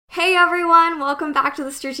Hey everyone, welcome back to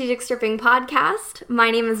the Strategic Stripping Podcast.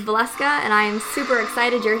 My name is Valeska and I am super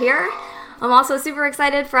excited you're here. I'm also super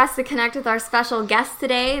excited for us to connect with our special guest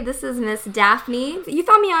today. This is Miss Daphne. You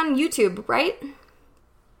found me on YouTube, right?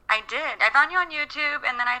 I did. I found you on YouTube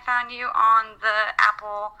and then I found you on the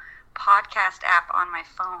Apple Podcast app on my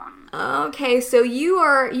phone. Okay, so you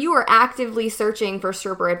are actively searching for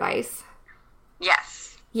stripper advice.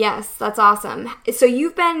 Yes. Yes, that's awesome. So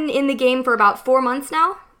you've been in the game for about 4 months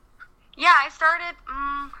now? Yeah, I started,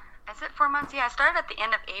 is it 4 months? Yeah, I started at the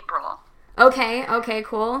end of April. Okay,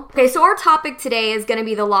 cool. Okay, so our topic today is going to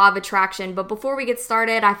be the law of attraction, but before we get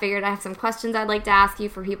started, I figured I have some questions I'd like to ask you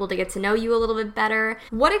for people to get to know you a little bit better.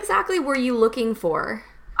 What exactly were you looking for?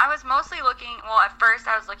 I was mostly at first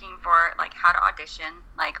I was looking for, how to audition,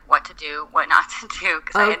 what to do, what not to do,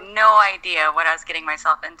 because I had no idea what I was getting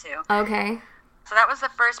myself into. Okay. So that was the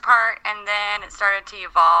first part, and then it started to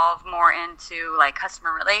evolve more into,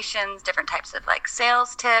 customer relations, different types of,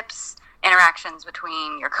 sales tips, interactions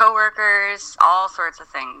between your coworkers, all sorts of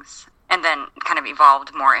things. And then kind of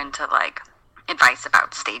evolved more into, advice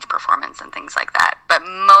about stage performance and things like that. But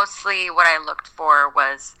mostly what I looked for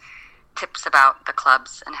was tips about the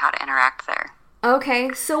clubs and how to interact there.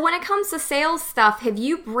 Okay, so when it comes to sales stuff, have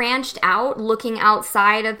you branched out looking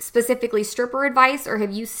outside of specifically stripper advice, or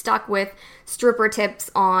have you stuck with stripper tips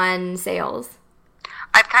on sales?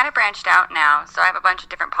 I've kind of branched out now, so I have a bunch of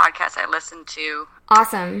different podcasts I listen to.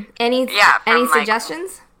 Awesome. Any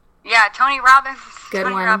suggestions? Yeah, Tony Robbins. Good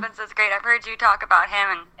Tony one. Robbins is great. I've heard you talk about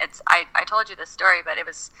him, and I told you this story, but it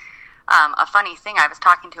was a funny thing. I was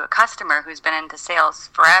talking to a customer who's been into sales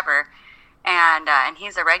forever, and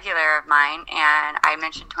he's a regular of mine, and I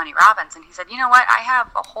mentioned Tony Robbins, and he said, you know what, I have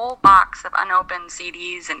a whole box of unopened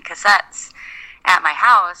CDs and cassettes at my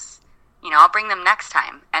house, I'll bring them next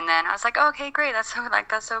time. And then I was like, oh, okay, great, that's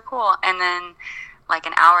so cool. And then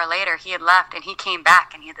an hour later, he had left, and he came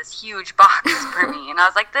back, and he had this huge box for me, and I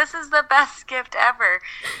was like, this is the best gift ever.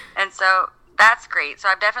 And so that's great. So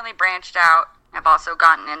I've definitely branched out. I've also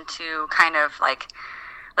gotten into kind of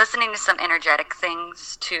listening to some energetic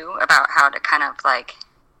things too about how to kind of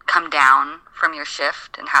come down from your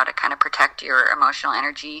shift and how to kind of protect your emotional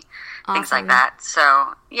energy, Awesome. Things like that.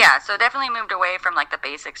 So yeah, so definitely moved away from the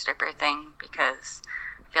basic stripper thing because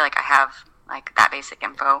I feel like I have that basic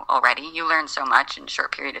info already. You learn so much in a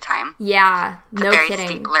short period of time. Yeah, it's no a very kidding.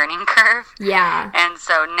 steep learning curve. Yeah. And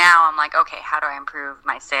so now I'm okay, how do I improve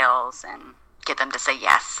my sales and get them to say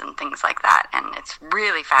yes and things like that? And it's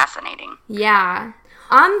really fascinating. Yeah.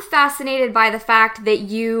 I'm fascinated by the fact that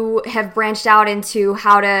you have branched out into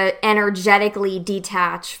how to energetically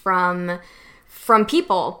detach from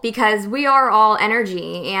people, because we are all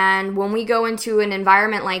energy, and when we go into an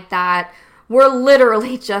environment like that, we're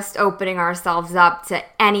literally just opening ourselves up to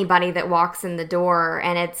anybody that walks in the door,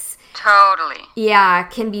 and it's totally, yeah,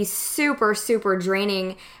 can be super, super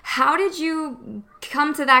draining. How did you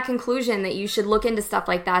come to that conclusion that you should look into stuff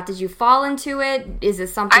like that? Did you fall into it? Is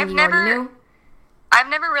this something you already knew? I've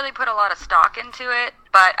never really put a lot of stock into it,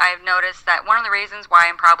 but I've noticed that one of the reasons why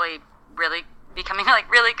I'm probably really becoming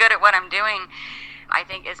really good at what I'm doing, I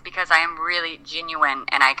think, is because I am really genuine,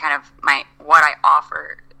 and I kind of what I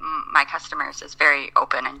offer my customers is very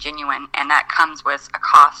open and genuine, and that comes with a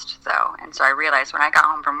cost though. And so I realized when I got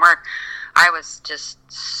home from work, I was just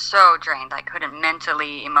so drained. I couldn't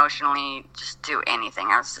mentally, emotionally just do anything.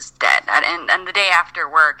 I was just dead. And the day after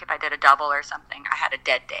work, if I did a double or something, I had a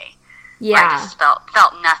dead day. Yeah. I just felt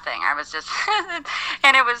nothing. I was just,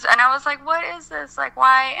 and I was like, what is this?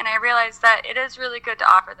 Why? And I realized that it is really good to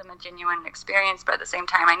offer them a genuine experience, but at the same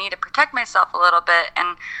time, I need to protect myself a little bit,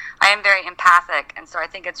 and I am very empathic, and so I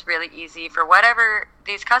think it's really easy for whatever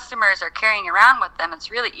these customers are carrying around with them,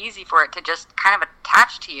 it's really easy for it to just kind of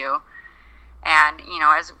attach to you. And,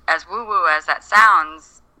 as woo-woo as that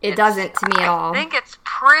sounds, it doesn't to me at all. I think it's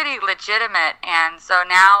pretty legitimate, and so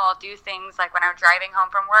now I'll do things when I'm driving home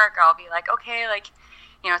from work, I'll be okay,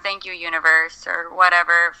 thank you, universe, or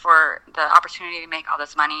whatever, for the opportunity to make all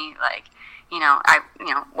this money,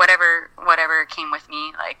 whatever came with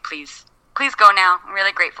me, please go now. I'm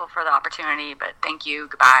really grateful for the opportunity, but thank you,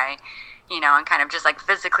 goodbye, and kind of just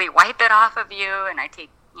physically wipe it off of you, and I take,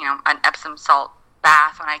 an Epsom salt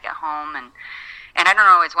bath when I get home, and I don't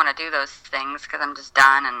always want to do those things because I'm just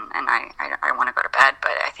done and I want to go to bed.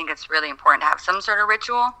 But I think it's really important to have some sort of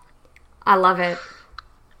ritual. I love it.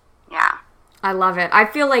 Yeah. I love it. I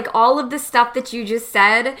feel like all of the stuff that you just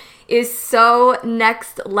said is so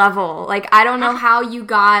next level. Like, I don't know how you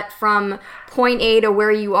got from point A to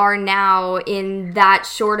where you are now in that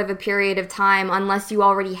short of a period of time, unless you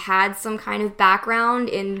already had some kind of background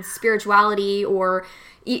in spirituality or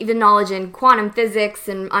even knowledge in quantum physics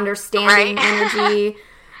and understanding energy,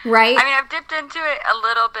 right? I mean, I've dipped into it a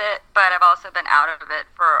little bit, but I've also been out of it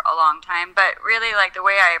for a long time. But really, like, the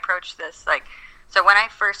way I approach this, like, so when I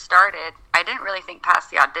first started, I didn't really think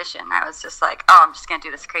past the audition. I was just like, oh, I'm just going to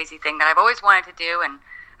do this crazy thing that I've always wanted to do, and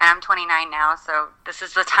I'm 29 now, so this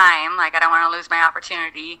is the time. Like, I don't want to lose my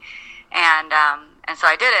opportunity. And so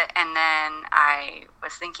I did it, and then I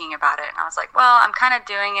was thinking about it, and I was like, well, I'm kind of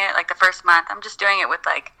doing it, like, the first month, I'm just doing it with,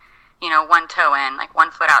 like, you know, one toe in, like,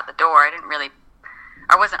 1 foot out the door.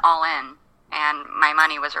 I wasn't all in, and my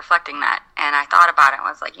money was reflecting that. And I thought about it and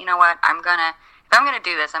was like, you know what, if I'm going to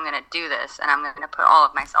do this, I'm going to do this, and I'm going to put all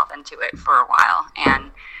of myself into it for a while.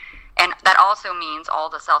 And that also means all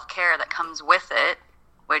the self-care that comes with it,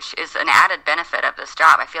 which is an added benefit of this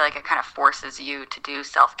job. I feel like it kind of forces you to do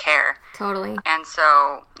self-care. Totally. And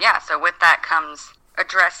so, yeah, so with that comes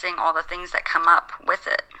addressing all the things that come up with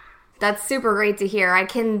it. That's super great to hear. I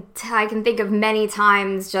can think of many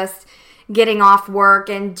times just getting off work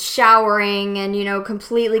and showering and, you know,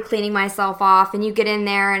 completely cleaning myself off, and you get in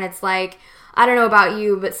there and it's like, I don't know about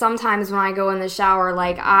you, but sometimes when I go in the shower,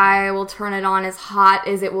 like, I will turn it on as hot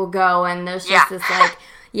as it will go, and there's just this, like,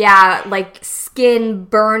 like skin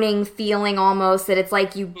burning feeling almost that it's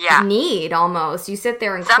like you need almost. You sit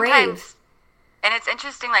there and crave. And it's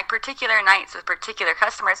interesting, like, particular nights with particular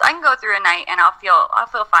customers, I can go through a night and I'll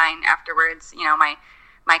feel fine afterwards. You know, my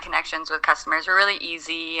connections with customers were really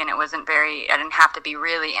easy, and I didn't have to be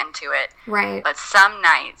really into it. Right. But some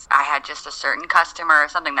nights I had just a certain customer or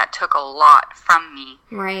something that took a lot from me.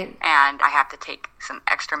 Right. And I have to take some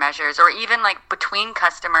extra measures. Or even, like, between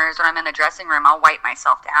customers, when I'm in the dressing room, I'll wipe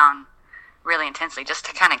myself down really intensely just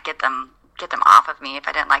to kind of get them off of me if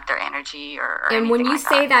I didn't like their energy or and when you like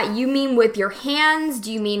say that, you mean with your hands?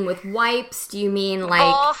 Do you mean with wipes? Do you mean like...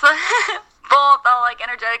 Both. Both. I'll, like,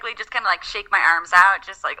 energetically just kind of, like, shake my arms out,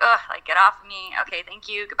 just like, ugh, like, get off of me. Okay, thank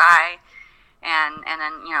you, goodbye. And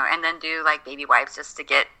then, you know, and then do, like, baby wipes just to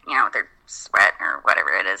get, you know, their sweat or whatever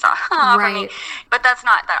it is off of me. But that's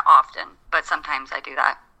not that often, but sometimes I do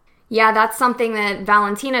that. Yeah, that's something that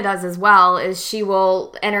Valentina does as well, is she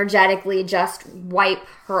will energetically just wipe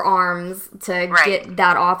her arms to get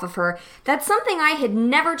that off of her. That's something I had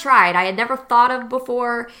never tried. I had never thought of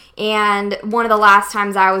before, and one of the last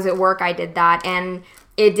times I was at work, I did that, and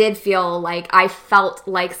it did feel like I felt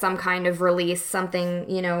like some kind of release, something,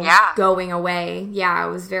 you know, going away. Yeah, it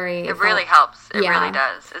was very... It really helps. It really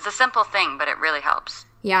does. It's a simple thing, but it really helps.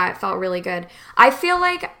 Yeah, it felt really good. I feel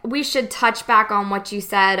like we should touch back on what you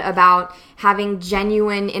said about having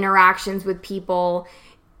genuine interactions with people.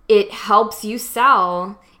 It helps you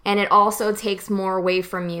sell, and it also takes more away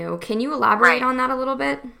from you. Can you elaborate on that a little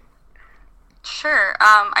bit? Sure.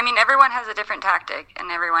 I mean, everyone has a different tactic,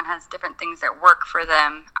 and everyone has different things that work for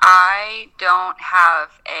them. I don't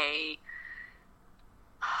have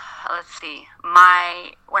let's see,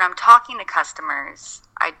 when I'm talking to customers,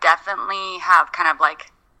 I definitely have kind of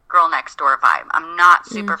like girl next door vibe. I'm not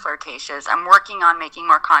super flirtatious. I'm working on making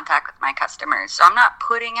more contact with my customers. So I'm not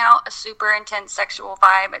putting out a super intense sexual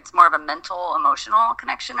vibe. It's more of a mental, emotional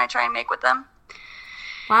connection I try and make with them.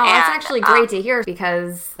 Wow, that's actually great to hear,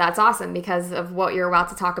 because that's awesome because of what you're about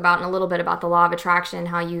to talk about, and a little bit about the law of attraction,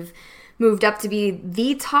 how you've moved up to be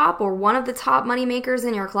the top or one of the top money makers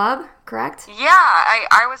in your club, correct? Yeah,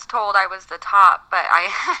 I was told I was the top, but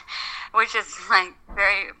which is, like,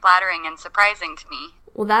 very flattering and surprising to me.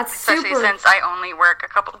 Well, that's especially since I only work a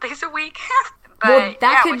couple of days a week. But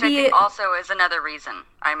that could which be I think also is another reason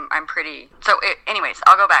I'm pretty. So, anyways,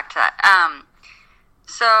 I'll go back to that.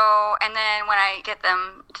 So, and then when I get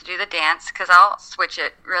them to do the dance, because I'll switch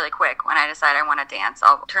it really quick when I decide I want to dance,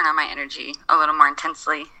 I'll turn on my energy a little more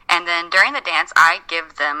intensely. And then during the dance, I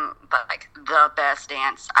give them, like, the best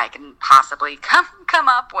dance I can possibly come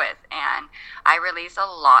up with. And I release a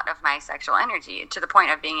lot of my sexual energy to the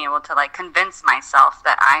point of being able to, like, convince myself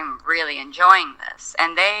that I'm really enjoying this.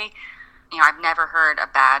 And they, you know, I've never heard a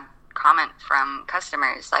bad comment from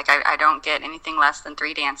customers. Like, I don't get anything less than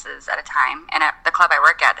 3 dances at a time, and at the club I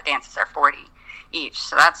work at, the dances are 40 each,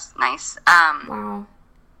 so that's nice. Wow.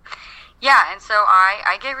 Yeah, and so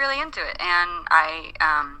I get really into it, and I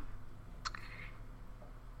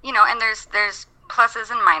you know, and there's pluses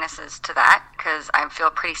and minuses to that, because I feel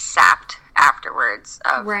pretty sapped afterwards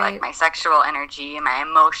of like my sexual energy and my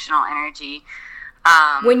emotional energy.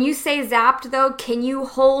 When you say zapped, though, can you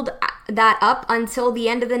hold that up until the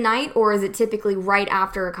end of the night, or is it typically right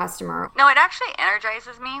after a customer? No, it actually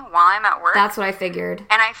energizes me while I'm at work. That's what I figured.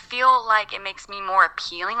 And I feel like it makes me more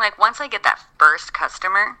appealing. Like, once I get that first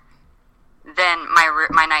customer, then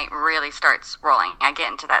my night really starts rolling. I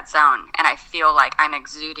get into that zone, and I feel like I'm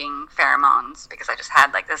exuding pheromones because I just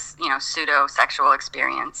had like this, pseudo-sexual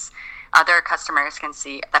experience. Other customers can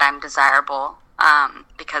see that I'm desirable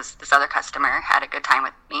because this other customer had a good time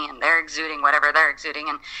with me, and they're exuding whatever they're exuding,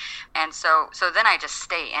 and so then I just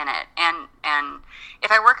stay in it. And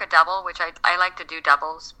if I work a double, which I like to do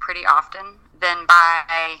doubles pretty often, then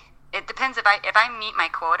it depends if I meet my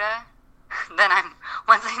quota. Then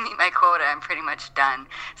once I meet my quota, I'm pretty much done.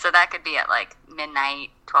 So that could be at like midnight,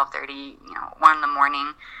 12:30, 1 in the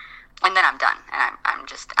morning, and then I'm done, and I'm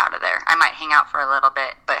just out of there. I might hang out for a little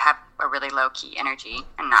bit, but have a really low-key energy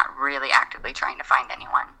and not really actively trying to find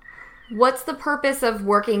anyone. What's the purpose of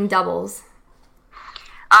working doubles?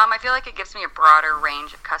 I feel like it gives me a broader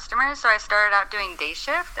range of customers. So I started out doing day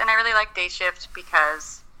shift, and I really like day shift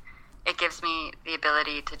because it gives me the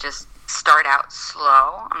ability to just start out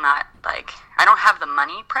slow. I don't have the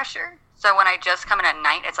money pressure. So when I just come in at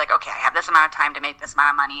night, it's like, okay, I have this amount of time to make this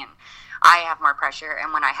amount of money, and I have more pressure.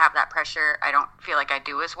 And when I have that pressure, I don't feel like I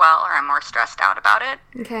do as well, or I'm more stressed out about it.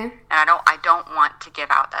 Okay. And I don't want to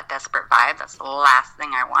give out that desperate vibe. That's the last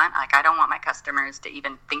thing I want. Like, I don't want my customers to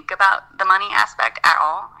even think about the money aspect at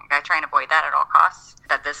all. Like, I try and avoid that at all costs,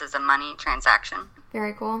 that this is a money transaction.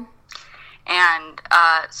 Very cool. And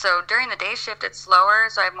so during the day shift, it's slower,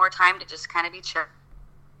 so I have more time to just kind of be chill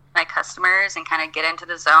with my customers and kind of get into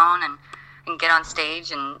the zone and get on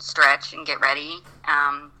stage and stretch and get ready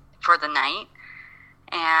for the night.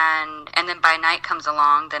 And then by night comes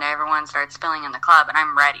along, then everyone starts spilling in the club, and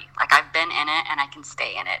I'm ready. Like, I've been in it, and I can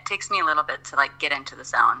stay in it. It takes me a little bit to, like, get into the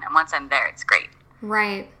zone, and once I'm there, it's great.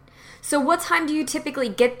 Right. So what time do you typically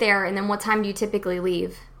get there, and then what time do you typically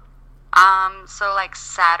leave? So like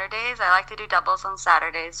Saturdays, I like to do doubles on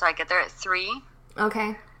Saturdays, so I get there at 3.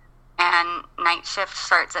 Okay. And night shift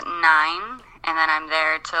starts at 9, and then I'm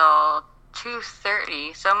there till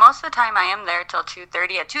 2:30. So most of the time I am there till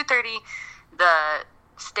 2:30. At 2:30, the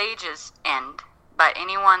stages end, but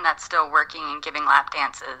anyone that's still working and giving lap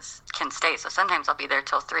dances can stay. So sometimes I'll be there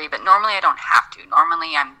till 3, but normally I don't have to.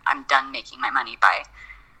 Normally I'm done making my money by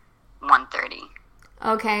 1:30.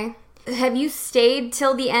 Okay. Have you stayed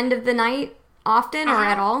till the end of the night often or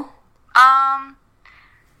at all?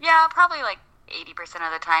 Yeah, probably like 80%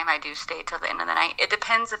 of the time I do stay till the end of the night. It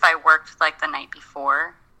depends if I worked like the night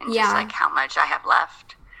before and just like how much I have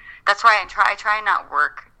left. That's why I try and not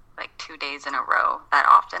work like 2 days in a row that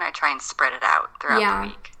often. I try and spread it out throughout the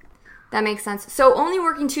week. That makes sense. So only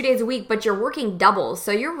working 2 days a week, but you're working doubles,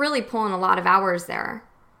 so you're really pulling a lot of hours there.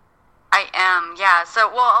 I am, yeah.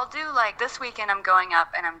 So, I'll do, like, this weekend I'm going up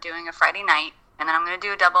and I'm doing a Friday night, and then I'm going to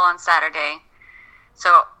do a double on Saturday.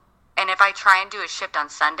 So, and if I try and do a shift on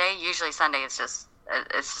Sunday, usually Sunday it's just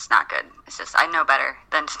not good. It's just, I know better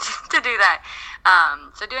than to do that.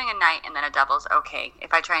 So doing a night and then a double is okay.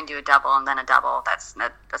 If I try and do a double and then a double, that's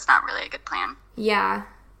not really a good plan. Yeah.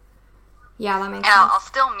 Yeah, that makes sense. And I'll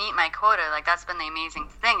still meet my quota. Like, that's been the amazing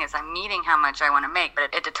thing, is I'm meeting how much I want to make,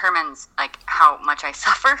 but it determines, like, how much I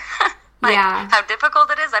suffer. Like, how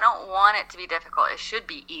difficult it is. I don't want it to be difficult. It should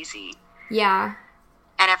be easy. Yeah.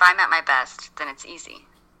 And if I'm at my best, then it's easy.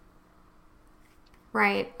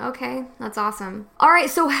 Right. Okay. That's awesome. All right.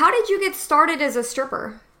 So how did you get started as a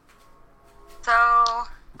stripper? So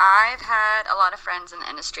I've had a lot of friends in the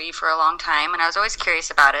industry for a long time, and I was always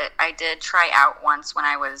curious about it. I did try out once when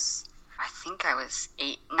I was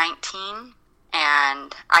 19.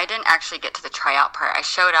 And I didn't actually get to the tryout part. I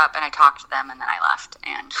showed up and I talked to them and then I left.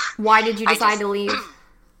 And why did you decide to leave?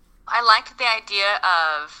 I liked the idea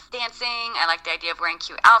of dancing. I liked the idea of wearing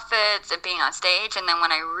cute outfits and being on stage. And then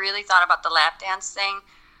when I really thought about the lap dance thing,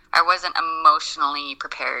 I wasn't emotionally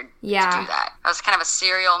prepared to do that. I was kind of a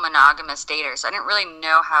serial monogamous dater, so I didn't really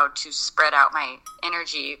know how to spread out my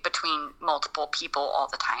energy between multiple people all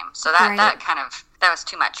the time. So that was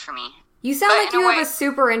too much for me. You sound like you have a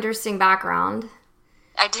super interesting background.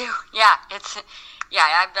 I do. Yeah,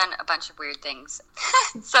 I've done a bunch of weird things.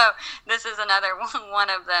 So this is another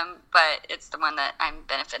one of them, but it's the one that I'm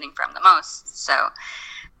benefiting from the most. So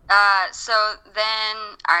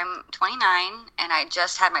then I'm 29, and I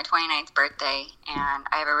just had my 29th birthday, and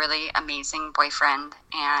I have a really amazing boyfriend,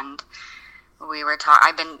 and we were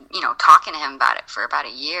I've been, talking to him about it for about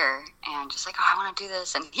a year, and just like, I want to do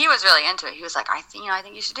this. And he was really into it. He was like, I think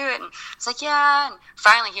you should do it. And I was like, yeah. And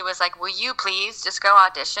finally he was like, will you please just go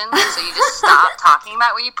audition? So you just stop talking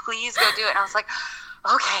about it. Will you please go do it? And I was like,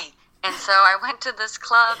 okay, And so I went to this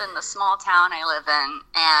club in the small town I live in,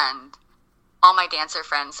 and all my dancer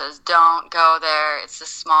friends says, don't go there. It's a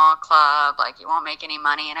small club. Like, you won't make any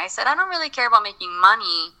money. And I said, I don't really care about making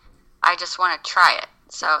money. I just want to try it.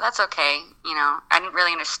 So that's okay. You know, I didn't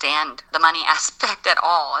really understand the money aspect at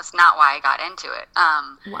all. It's not why I got into it.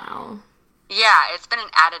 Wow. Yeah, it's been an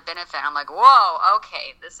added benefit. I'm like, whoa,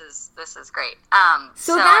 okay, this is great.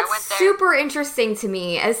 So that's super interesting to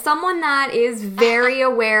me as someone that is very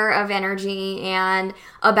aware of energy and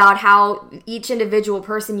about how each individual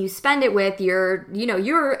person you spend it with, you're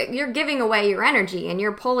giving away your energy and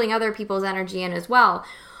you're pulling other people's energy in as well.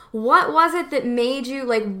 What was it that made you,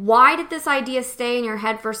 like, why did this idea stay in your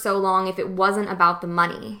head for so long if it wasn't about the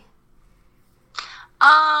money?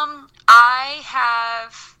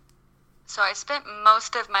 So I spent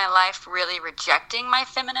most of my life really rejecting my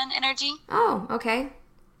feminine energy. Oh, okay.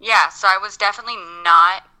 Yeah, so I was definitely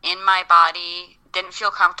not in my body, didn't feel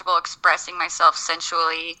comfortable expressing myself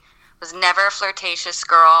sensually, was never a flirtatious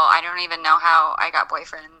girl. I don't even know how I got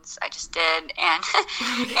boyfriends. I just did. And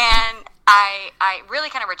and I really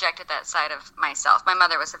kind of rejected that side of myself. My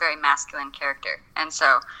mother was a very masculine character. And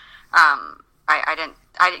so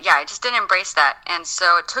I just didn't embrace that. And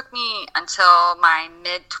so it took me until my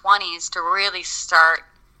mid-20s to really start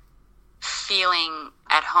feeling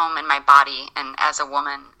at home in my body and as a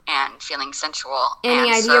woman and feeling sensual.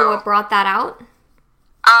 Any idea what brought that out?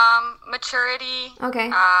 Maturity. Okay.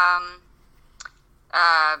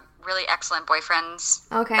 Really excellent boyfriends.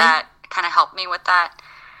 Okay. That kind of helped me with that.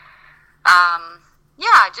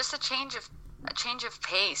 Yeah, just a change of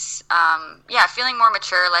pace. Feeling more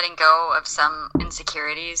mature, letting go of some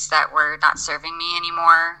insecurities that were not serving me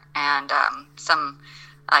anymore, and some,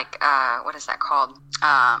 like, what is that called?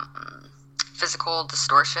 Physical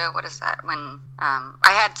dysphoria. What is that? When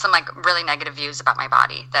I had some, like, really negative views about my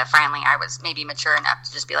body that finally I was maybe mature enough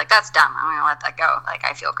to just be like, that's dumb. I'm gonna let that go. Like,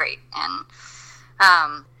 I feel great. And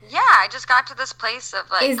I just got to this place of,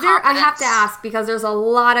 like, confidence. I have to ask, because there's a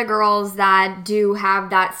lot of girls that do have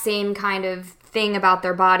that same kind of thing about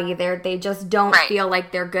their body. They just don't feel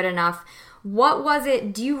like they're good enough. What was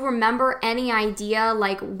it? Do you remember any idea,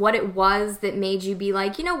 like, what it was that made you be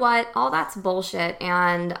like, you know what, all that's bullshit,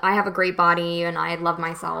 and I have a great body, and I love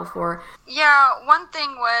myself? Or one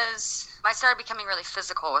thing was I started becoming really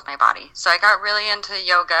physical with my body. So I got really into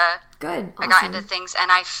yoga. Good. Awesome. I got into things,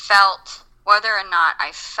 and I felt, whether or not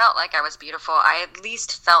I felt like I was beautiful, I at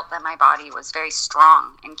least felt that my body was very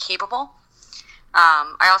strong and capable.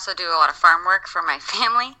 I also do a lot of farm work for my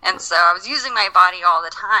family, and so I was using my body all the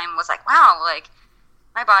time. Was like, wow, like,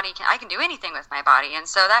 my body I can do anything with my body. And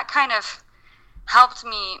so that kind of helped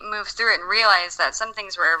me move through it and realize that some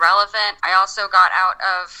things were irrelevant. I also got out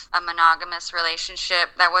of a monogamous relationship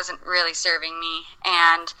that wasn't really serving me,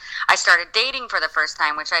 and I started dating for the first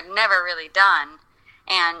time, which I'd never really done.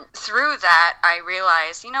 And through that, I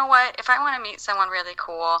realized, you know what, if I want to meet someone really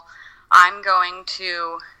cool, I'm going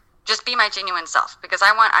to just be my genuine self, because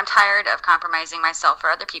I'm tired of compromising myself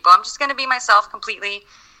for other people. I'm just going to be myself completely,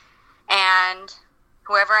 and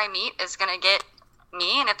whoever I meet is going to get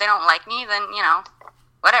me, and if they don't like me, then, you know,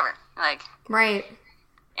 whatever. Like, right.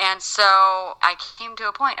 And so I came to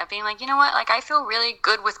a point of being like, you know what, like, I feel really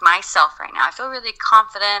good with myself right now. I feel really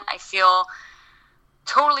confident. I feel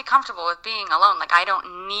totally comfortable with being alone. Like, I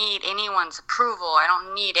don't need anyone's approval. I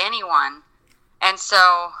don't need anyone. And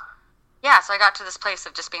so so I got to this place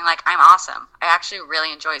of just being like, I'm awesome. I actually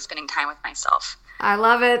really enjoy spending time with myself. I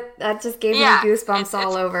love it. That just gave me goosebumps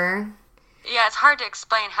all over. Yeah, it's hard to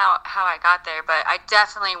explain how I got there, but I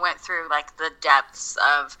definitely went through, like, the depths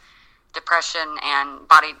of depression and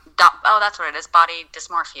body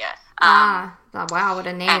dysmorphia. Wow, what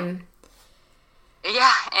a name.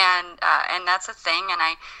 And that's a thing, and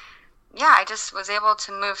I just was able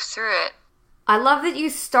to move through it. I love that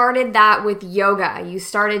you started that with yoga. You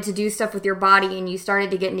started to do stuff with your body, and you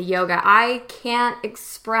started to get into yoga. I can't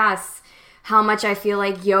express how much I feel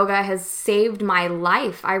like yoga has saved my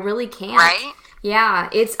life. I really can't. Right? Yeah,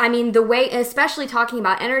 the way, especially talking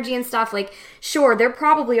about energy and stuff, like, sure, there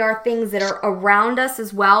probably are things that are around us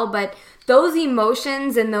as well, but those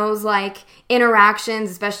emotions and those, like, interactions,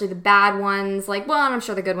 especially the bad ones, like, well, and I'm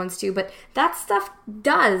sure the good ones too, but that stuff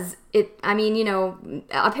does it.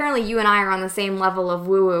 Apparently you and I are on the same level of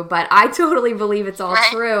woo-woo, but I totally believe it's all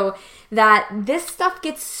true, that this stuff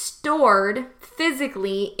gets stored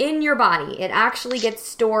physically in your body. It actually gets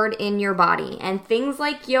stored in your body, and things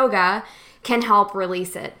like yoga can help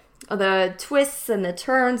release it. The twists and the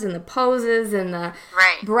turns and the poses and the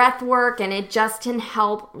breath work, and it just can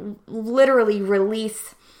help literally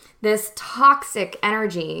release this toxic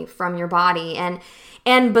energy from your body.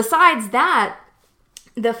 And besides that,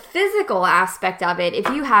 the physical aspect of it, if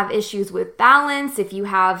you have issues with balance, if you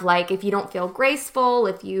have if you don't feel graceful,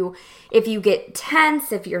 if you get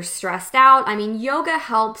tense, if you're stressed out, I mean, yoga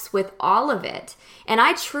helps with all of it. And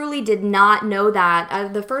I truly did not know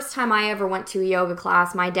that. The first time I ever went to a yoga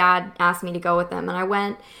class, my dad asked me to go with him, and I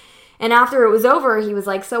went. And after it was over, he was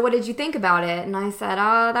like, "So what did you think about it?" And I said,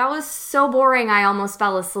 "That was so boring, I almost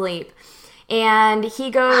fell asleep." And he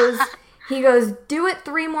goes, "Do it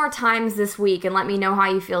 3 more times this week and let me know how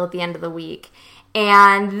you feel at the end of the week."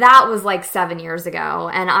 And that was 7 years ago.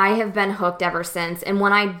 And I have been hooked ever since. And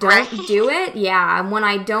when I don't do it, when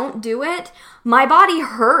I don't do it, my body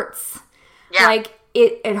hurts. Yeah.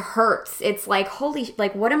 It hurts. It's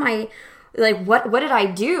what am I... what did I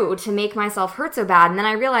do to make myself hurt so bad? And then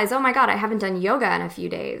I realized, oh my God, I haven't done yoga in a few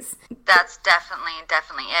days. That's definitely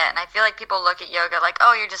it. And I feel like people look at yoga like,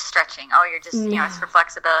 oh, you're just stretching. Oh, you're just, it's for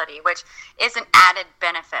flexibility, which is an added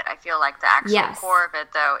benefit. I feel like the actual core of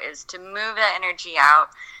it, though, is to move that energy out,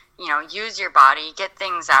 use your body, get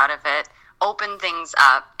things out of it, open things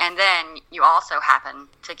up, and then you also happen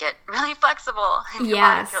to get really flexible and your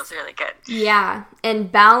body feels really good. Yeah,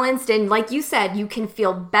 and balanced, and like you said, you can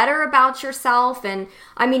feel better about yourself, and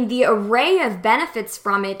I mean, the array of benefits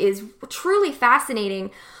from it is truly fascinating,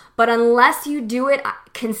 but unless you do it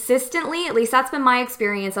consistently, at least that's been my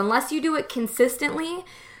experience, unless you do it consistently,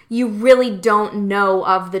 you really don't know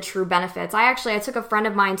of the true benefits. I took a friend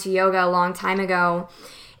of mine to yoga a long time ago,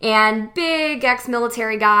 and big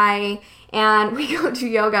ex-military guy, and we go to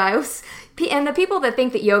yoga. And the people that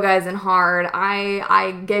think that yoga isn't hard,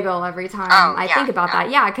 I giggle every time I think about that.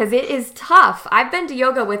 Yeah, because it is tough. I've been to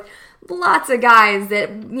yoga with lots of guys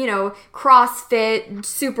that, CrossFit,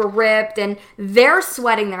 super ripped, and they're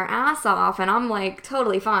sweating their ass off, and I'm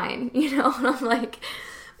totally fine, and I'm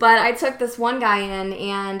but I took this one guy in,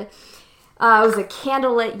 and it was a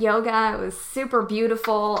candlelit yoga. It was super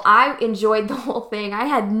beautiful. I enjoyed the whole thing. I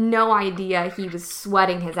had no idea he was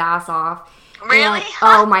sweating his ass off. Really? And,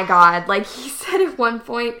 oh my God. He said at one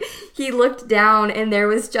point, he looked down and there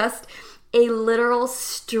was just a literal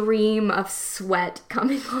stream of sweat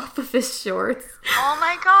coming off of his shorts. Oh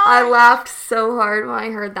my God. I laughed so hard when I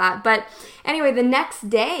heard that. But anyway, the next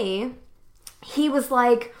day, he was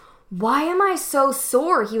like, "Why am I so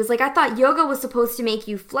sore?" He was like, "I thought yoga was supposed to make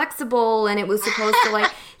you flexible and it was supposed to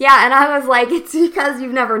yeah." And I was like, "It's because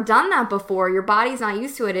you've never done that before. Your body's not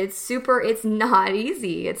used to it. It's not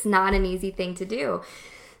easy. It's not an easy thing to do."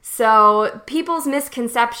 So people's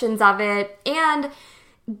misconceptions of it, and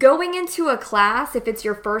going into a class, if it's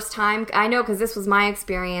your first time, I know because this was my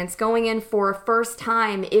experience, going in for a first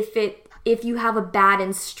time, if you have a bad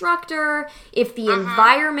instructor, if the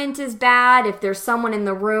environment is bad, if there's someone in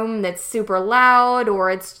the room that's super loud,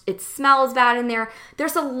 or it smells bad in there,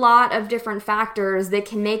 there's a lot of different factors that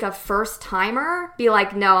can make a first timer be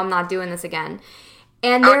like, "No, I'm not doing this again."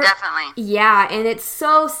 And definitely. Yeah, and it's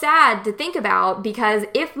so sad to think about, because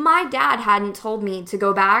if my dad hadn't told me to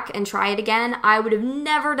go back and try it again, I would have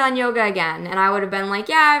never done yoga again. And I would have been like,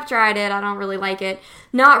 "Yeah, I've tried it. I don't really like it."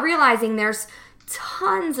 Not realizing there's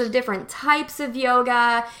tons of different types of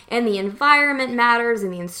yoga, and the environment matters,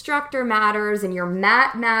 and the instructor matters, and your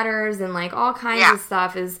mat matters, and all kinds of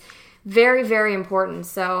stuff is very, very important.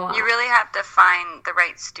 So you really have to find the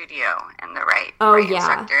right studio and the right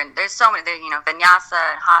instructor. And there's so many, Vinyasa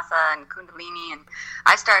and Hatha and Kundalini, and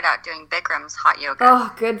I started out doing Bikram's hot yoga.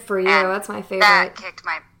 Oh, good for you. That's my favorite. That kicked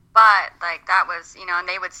my butt. That was, and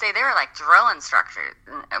they would say they were drill instructors,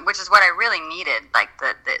 which is what I really needed,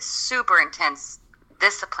 the super intense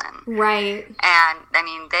discipline. Right. And I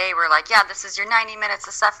mean, they were like, "Yeah, this is your 90 minutes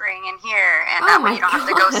of suffering in here, and that way you don't have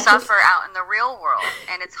to go suffer out in the real world."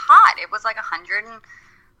 And it's hot. It was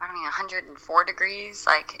 104 degrees,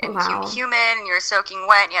 and humid, and you're soaking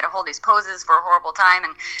wet, and you had to hold these poses for a horrible time,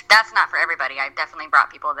 and that's not for everybody. I definitely brought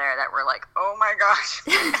people there that were like, "Oh my gosh,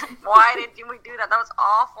 why did we do that? That was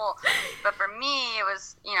awful." But for me, it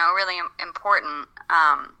was, really important.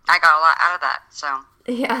 I got a lot out of that, so.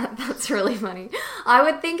 Yeah, that's really funny. I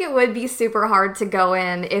would think it would be super hard to go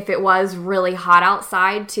in if it was really hot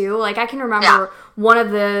outside too. I can remember one of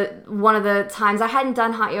the times I hadn't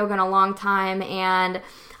done hot yoga in a long time, and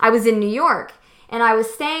I was in New York, and I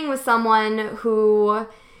was staying with someone who,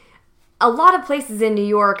 a lot of places in New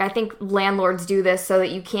York, I think landlords do this so that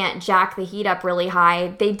you can't jack the heat up really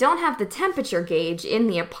high. They don't have the temperature gauge in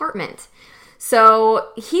the apartment. So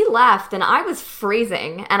he left, and I was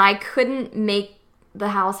freezing, and I couldn't make the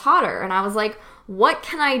house hotter, and I was like, "What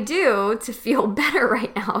can I do to feel better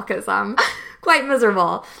right now? Because I'm quite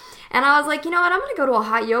miserable." And I was like, you know what, I'm going to go to a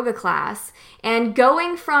hot yoga class. And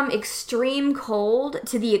going from extreme cold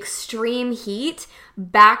to the extreme heat,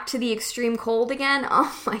 back to the extreme cold again,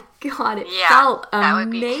 oh my God, it felt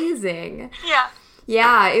amazing.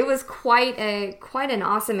 Yeah, it was quite an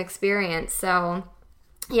awesome experience. So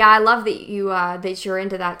yeah, I love that you're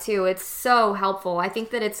into that too. It's so helpful. I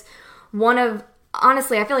think that it's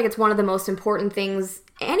honestly, I feel like it's one of the most important things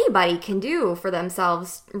anybody can do for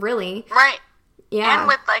themselves, really. Right. Yeah. And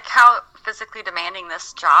with like how physically demanding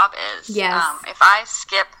this job is. Yes. If I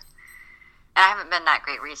skip, and I haven't been that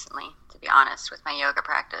great recently, to be honest, with my yoga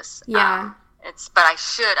practice. Yeah. But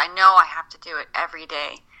I know I have to do it every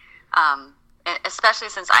day. Especially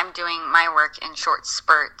since I'm doing my work in short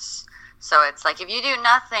spurts. So it's like if you do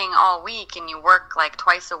nothing all week and you work like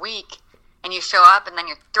twice a week and you show up and then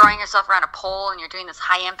you're throwing yourself around a pole and you're doing this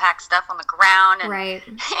high impact stuff on the ground and, right.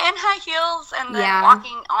 and high heels and then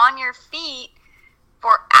walking on your feet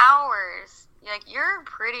for hours, you're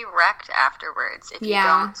pretty wrecked afterwards if you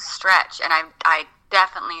don't stretch. And I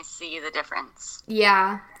definitely see the difference.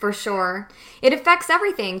 Yeah, for sure. It affects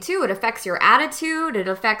everything too. It affects your attitude. It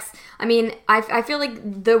affects, I feel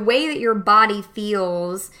like the way that your body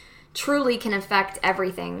feels truly can affect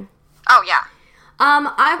everything. Oh, yeah.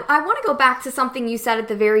 I want to go back to something you said at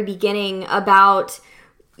the very beginning about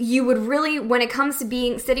you would really, when it comes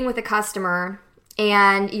to sitting with a customer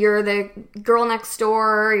and you're the girl next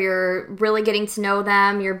door, you're really getting to know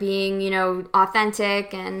them, you're being,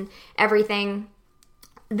 authentic and everything.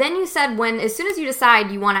 Then you said as soon as you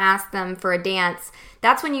decide you want to ask them for a dance,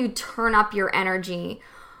 that's when you turn up your energy.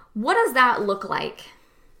 What does that look like?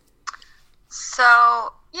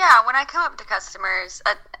 So, yeah, when I come up to customers,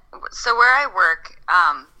 so where I work,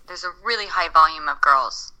 there's a really high volume of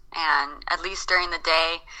girls, and at least during the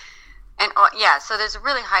day, so there's a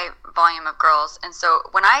really high volume of girls, and so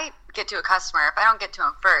when I get to a customer, if I don't get to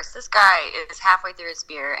him first, this guy is halfway through his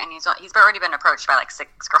beer, and he's already been approached by like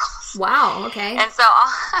 6 girls. Wow, okay. And so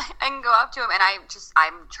I can go up to him, and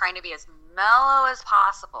I'm trying to be as mellow as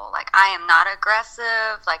possible. Like, I am not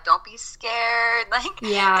aggressive. Like, don't be scared. Like,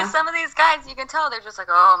 because some of these guys, you can tell they're just like,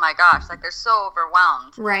 oh my gosh, like they're so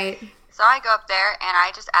overwhelmed. Right. So I go up there and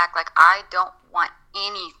I just act like I don't want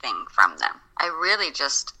anything from them. I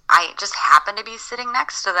just happen to be sitting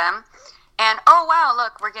next to them. And, oh, wow,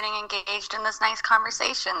 look, we're getting engaged in this nice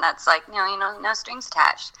conversation that's like, no strings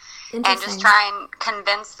attached. And just try and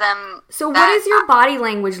convince them. So what does your body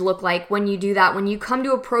language look like when you do that? When you come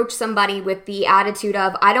to approach somebody with the attitude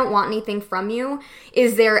of, I don't want anything from you,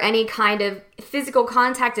 is there any kind of physical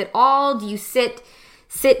contact at all? Do you sit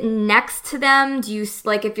next to them? Do you,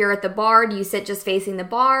 like if you're at the bar, do you sit just facing the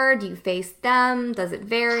bar? Do you face them? Does it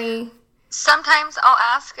vary? Sometimes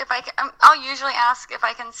I'll usually ask if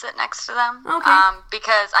I can sit next to them. Okay.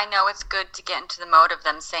 Because I know it's good to get into the mode of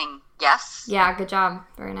them saying yes. Yeah, good job.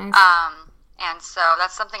 Very nice. And so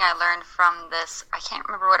that's something I learned from this, I can't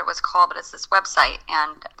remember what it was called, but it's this website,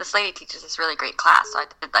 and this lady teaches this really great class. So I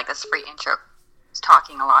did like this free intro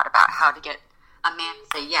talking a lot about how to get a man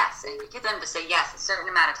to say yes. And if you get them to say yes a certain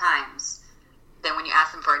amount of times, then when you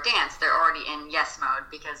ask them for a dance, they're already in yes mode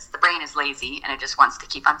because the brain is lazy and it just wants to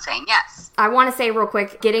keep on saying yes. I want to say real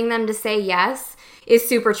quick, getting them to say yes is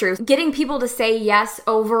super true. Getting people to say yes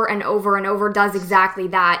over and over and over does exactly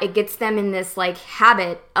that. It gets them in this like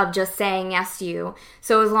habit of just saying yes to you.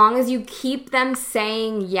 So as long as you keep them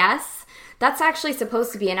saying yes, that's actually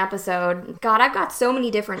supposed to be an episode. God, I've got so many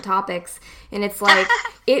different topics. And it's like,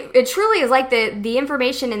 it truly is like the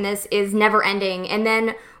information in this is never ending. And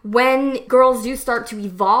then when girls do start to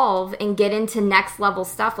evolve and get into next level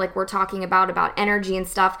stuff, like we're talking about energy and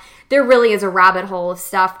stuff, there really is a rabbit hole of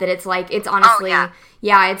stuff that it's like, it's honestly,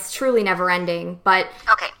 it's truly never ending. But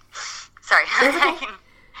okay. Sorry. I can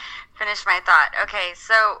finish my thought. Okay.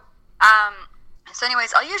 So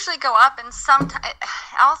anyways, I'll usually go up, and sometimes it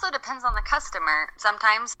also depends on the customer.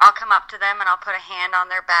 Sometimes I'll come up to them and I'll put a hand on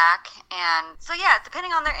their back, and so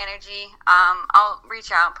depending on their energy, I'll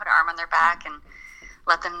reach out, put an arm on their back, and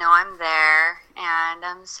let them know I'm there,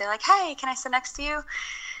 and say like, "Hey, can I sit next to you?"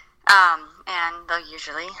 And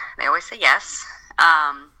they always say yes.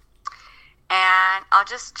 And I'll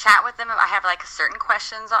just chat with them. I have like certain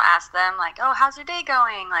questions I'll ask them, like, "Oh, how's your day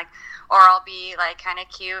going?" Like, or I'll be like kind of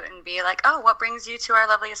cute and be like, "Oh, what brings you to our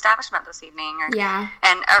lovely establishment this evening?" Or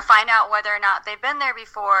find out whether or not they've been there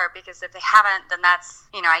before, because if they haven't, then that's,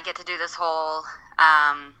 I get to do this whole,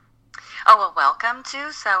 welcome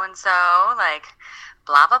to so and so, like,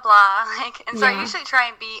 blah blah blah, like, and so I usually try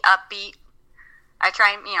and be upbeat. I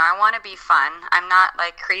try and, I want to be fun. I'm not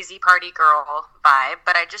like crazy party girl vibe,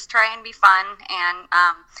 but I just try and be fun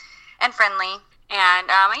and friendly. And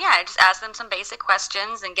yeah, I just ask them some basic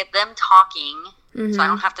questions and get them talking, so I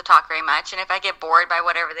don't have to talk very much. And if I get bored by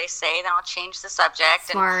whatever they say, then I'll change the subject.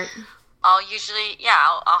 Smart. And I'll usually,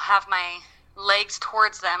 I'll have my legs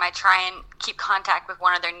towards them. I try and keep contact with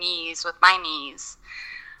one of their knees with my knees.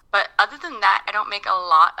 But other than that, I don't make a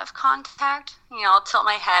lot of contact. I'll tilt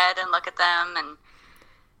my head and look at them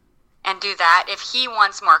and do that. If he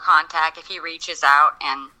wants more contact, if he reaches out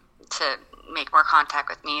and to make more contact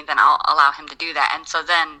with me, then I'll allow him to do that. And so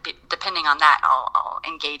then, depending on that, I'll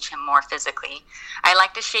engage him more physically. I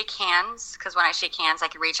like to shake hands, because when I shake hands, I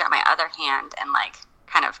can reach out my other hand and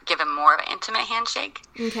kind of give him more of an intimate handshake.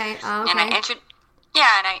 Okay. Oh, okay. And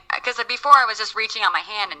because before I was just reaching out my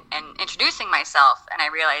hand and introducing myself, and I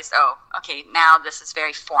realized, okay, now this is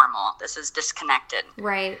very formal. This is disconnected.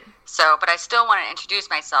 Right. So, but I still want to introduce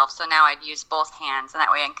myself, so now I'd use both hands, and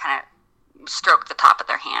that way I can kind of stroke the top of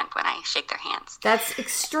their hand when I shake their hands. That's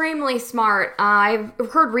extremely smart. I've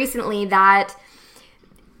heard recently that,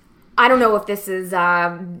 I don't know if this is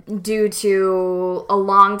due to a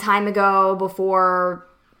long time ago before,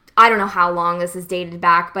 I don't know how long this is dated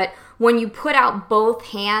back, but when you put out both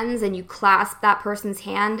hands and you clasp that person's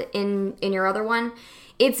hand in your other one,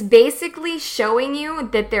 it's basically showing you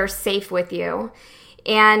that they're safe with you.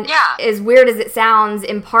 And as weird as it sounds,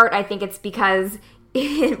 in part, I think it's because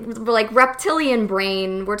reptilian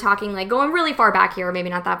brain, we're talking going really far back here, maybe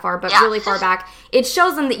not that far, but really far back, it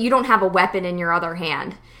shows them that you don't have a weapon in your other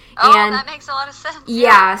hand. And that makes a lot of sense.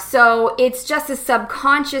 Yeah, so it's just a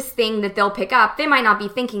subconscious thing that they'll pick up. They might not be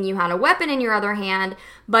thinking you had a weapon in your other hand,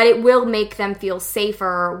 but it will make them feel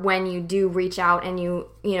safer when you do reach out and you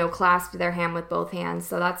clasp their hand with both hands.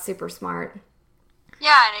 So that's super smart.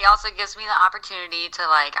 Yeah, and it also gives me the opportunity to,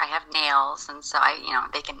 I have nails, and so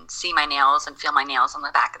they can see my nails and feel my nails on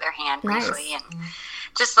the back of their hand briefly, and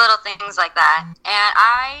just little things like that. And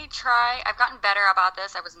I've gotten better about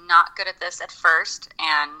this. I was not good at this at first,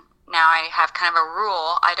 and now I have kind of a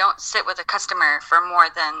rule. I don't sit with a customer for more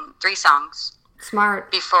than 3 songs. Smart.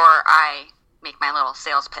 Before I make my little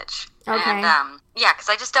sales pitch. Okay. And, because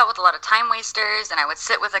I just dealt with a lot of time wasters, and I would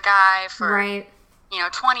sit with a guy for...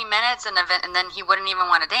 20 minutes and then he wouldn't even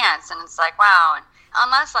want to dance. And it's wow. And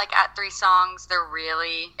unless at 3 songs, they're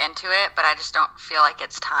really into it, but I just don't feel like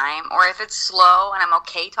it's time. Or if it's slow and I'm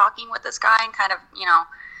okay talking with this guy and kind of,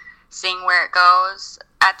 seeing where it goes,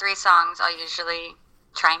 at 3 songs, I'll usually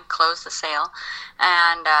try and close the sale.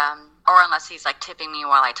 And, or unless he's tipping me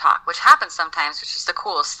while I talk, which happens sometimes, which is the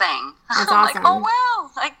coolest thing. That's I'm awesome. oh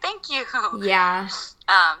wow, thank you. Yeah.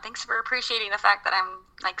 Thanks for appreciating the fact that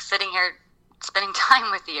I'm sitting here spending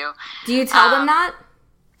time with you. Do you tell them that?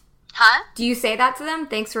 Huh? Do you say that to them?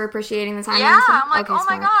 Thanks for appreciating the time. Yeah, I'm okay, oh smart.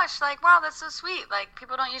 my gosh, wow, that's so sweet.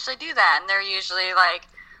 People don't usually do that, and they're usually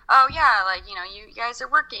oh yeah, you guys are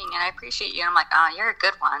working, and I appreciate you. And I'm oh, you're a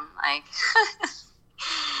good one.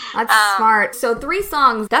 That's smart. So 3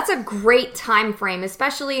 songs, that's a great time frame,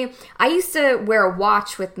 especially, I used to wear a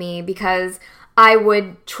watch with me because I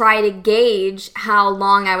would try to gauge how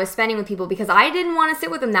long I was spending with people because I didn't want to sit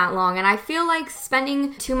with them that long. And I feel like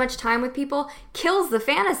spending too much time with people kills the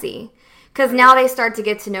fantasy because now they start to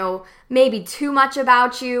get to know maybe too much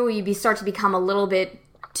about you. You start to become a little bit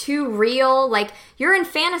too real. You're in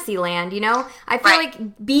fantasy land, I feel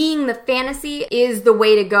like being the fantasy is the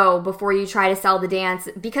way to go before you try to sell the dance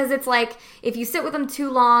because it's if you sit with them too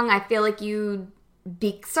long, I feel like you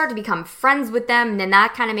start to become friends with them, and then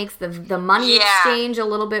that kind of makes the money exchange a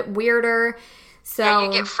little bit weirder. So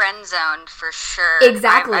you get friend zoned for sure.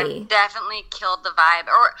 Exactly. I've definitely killed the vibe.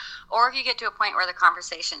 Or if you get to a point where the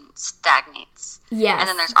conversation stagnates. Yes. And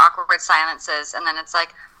then there's awkward silences, and then it's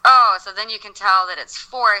oh, so then you can tell that it's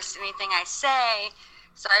forced, anything I say.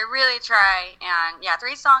 So I really try, and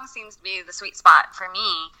 3 songs seems to be the sweet spot for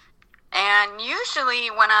me. And usually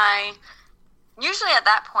at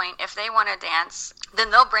that point, if they want to dance, then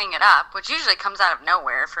they'll bring it up, which usually comes out of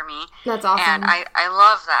nowhere for me. That's awesome. And I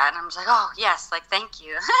love that. And I'm just oh, yes, thank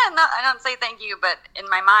you. I don't say thank you, but in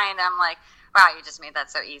my mind, I'm wow, you just made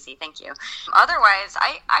that so easy. Thank you. Otherwise,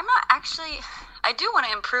 I'm not actually... I do want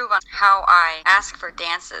to improve on how I ask for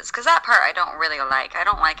dances, because that part I don't really like. I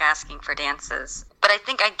don't like asking for dances. But I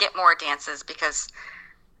think I get more dances because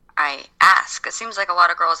I ask. It seems like a lot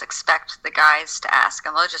of girls expect the guys to ask,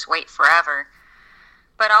 and they'll just wait forever.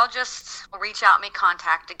 But I'll just reach out and make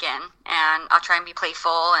contact again, and I'll try and be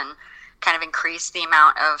playful and kind of increase the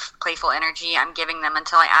amount of playful energy I'm giving them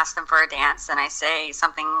until I ask them for a dance, and I say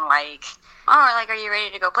something are you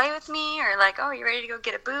ready to go play with me? Or oh, are you ready to go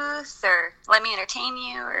get a booth? Or let me entertain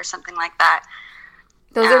you? Or something like that.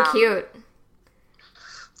 Those are cute.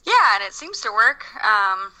 Yeah, and it seems to work.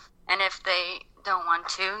 And if they don't want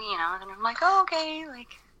to, you know, and I'm like, oh, okay,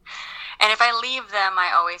 like, and if I leave them,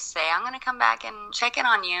 I always say, I'm going to come back and check in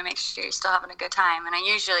on you, make sure you're still having a good time, and I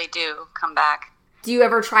usually do come back. Do you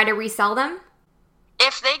ever try to resell them?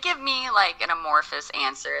 If they give me, like, an amorphous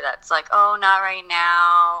answer that's like, oh, not right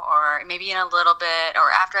now, or maybe in a little bit, or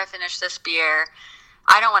after I finish this beer,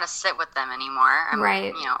 I don't want to sit with them anymore. I'm, right.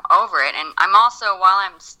 you know, over it. And I'm also, while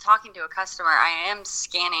I'm talking to a customer, I am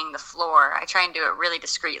scanning the floor. I try and do it really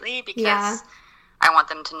discreetly because I want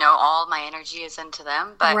them to know all my energy is into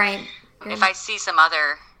them. But if I see some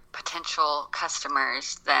other potential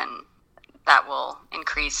customers, then that will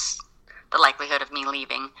increase the likelihood of me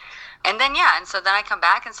leaving. And then, and so then I come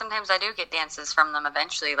back, and sometimes I do get dances from them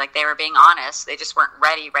eventually. Like, they were being honest. They just weren't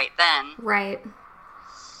ready right then. Right.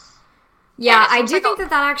 Yeah, I do think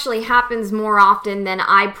that actually happens more often than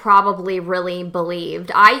I probably really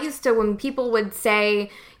believed. I used to, when people would say,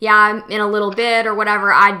 yeah, I'm in a little bit or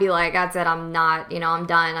whatever, I'd be like, that's it, I'm not, I'm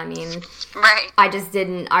done. I mean,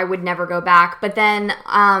 I would never go back. But then,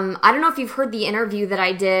 I don't know if you've heard the interview that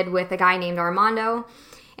I did with a guy named Armando.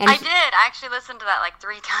 And I did. I actually listened to that like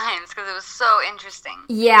 3 times because it was so interesting.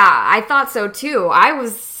 Yeah, I thought so too. I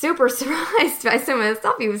was super surprised by some of the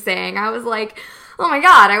stuff he was saying. I was like, oh my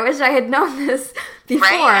God, I wish I had known this before.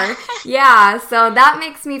 Right? Yeah, so that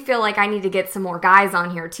makes me feel like I need to get some more guys on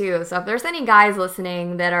here too. So if there's any guys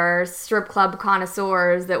listening that are strip club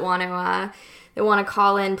connoisseurs that want to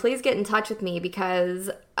call in, please get in touch with me because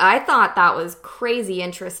I thought that was crazy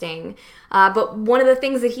interesting. But one of the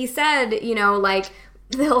things that he said, like,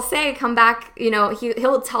 they'll say, come back,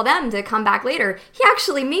 he'll tell them to come back later. He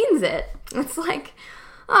actually means it. It's like,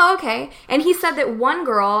 oh, okay. And he said that one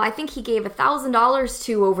girl, I think he gave $1,000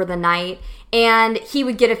 to over the night, and he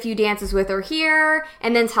would get a few dances with her here,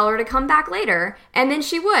 and then tell her to come back later. And then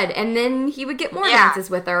she would. And then he would get more dances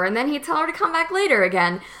with her, and then he'd tell her to come back later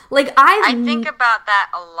again. Like, I think about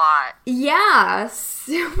that a lot. Yeah,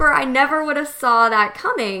 super. I never would have saw that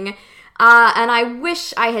coming. And I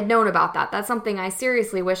wish I had known about that. That's something I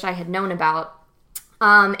seriously wish I had known about.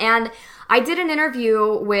 And I did an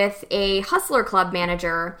interview with a Hustler Club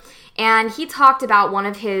manager, and he talked about one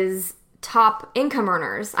of his top income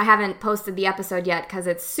earners. I haven't posted the episode yet because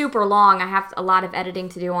it's super long. I have a lot of editing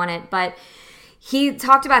to do on it, but he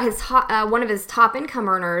talked about his one of his top income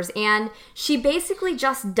earners, and she basically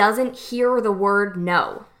just doesn't hear the word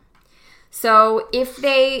no. So if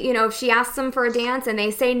if she asks them for a dance and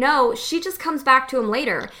they say no, she just comes back to him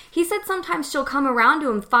later. He said sometimes she'll come around to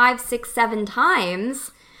him 5, 6, 7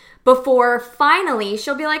 times before finally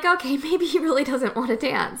she'll be like, okay, maybe he really doesn't want to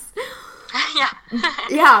dance.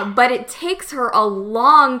 Yeah, but it takes her a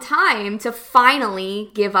long time to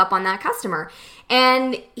finally give up on that customer.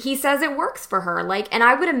 And he says it works for her. And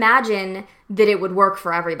I would imagine that it would work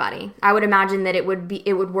for everybody. I would imagine that it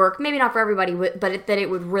would work, maybe not for everybody, but that it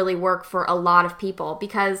would really work for a lot of people,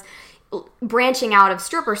 because branching out of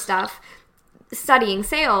stripper stuff, studying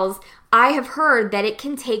sales, I have heard that it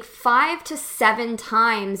can take 5 to 7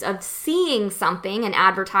 times of seeing something, an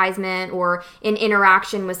advertisement or an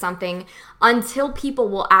interaction with something, until people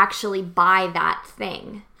will actually buy that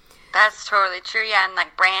thing. That's totally true, yeah, and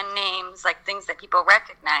brand names, things that people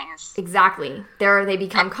recognize. Exactly. They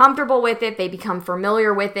become comfortable with it, they become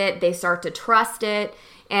familiar with it, they start to trust it,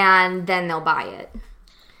 and then they'll buy it.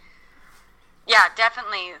 Yeah,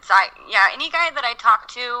 definitely. Any guy that I talk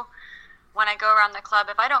to when I go around the club,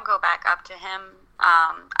 if I don't go back up to him,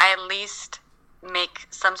 I at least make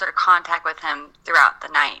some sort of contact with him throughout the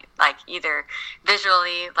night, either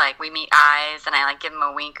visually, we meet eyes and I give him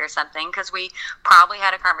a wink or something, because we probably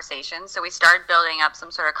had a conversation, so we started building up some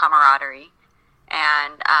sort of camaraderie,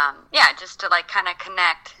 and just to kind of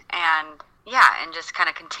connect and just kind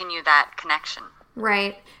of continue that connection.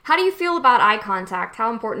 Right. How do you feel about eye contact?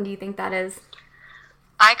 How important do you think that is?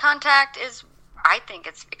 Eye contact I think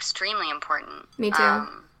it's extremely important. Me too.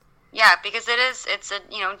 Yeah, because it's a,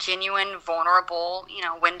 genuine, vulnerable,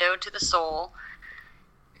 window to the soul.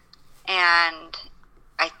 And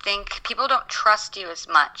I think people don't trust you as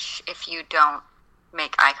much if you don't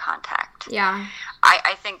make eye contact. Yeah.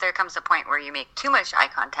 I think there comes a point where you make too much eye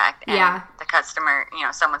contact, and the customer,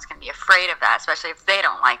 someone's going to be afraid of that, especially if they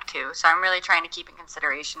don't like to. So I'm really trying to keep in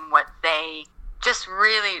consideration what they, just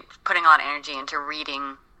really putting a lot of energy into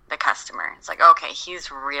reading the customer. It's okay,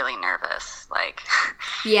 he's really nervous.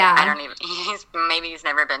 Maybe he's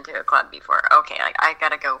never been to a club before. Okay, I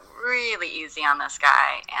gotta go really easy on this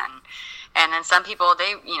guy. And then some people,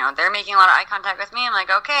 they're making a lot of eye contact with me. I'm like,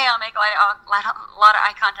 okay, I'll make a lot of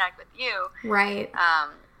eye contact with you. Right.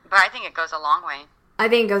 But I think it goes a long way. I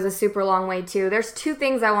think it goes a super long way too. There's 2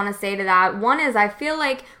 things I want to say to that. One is I feel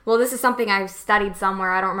like, this is something I've studied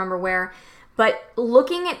somewhere, I don't remember where, But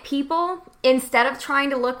looking at people, instead of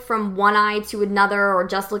trying to look from one eye to another or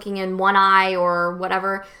just looking in one eye or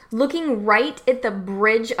whatever, looking right at the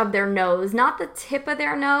bridge of their nose, not the tip of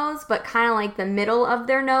their nose, but kind of like the middle of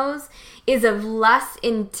their nose, is a less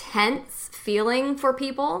intense feeling for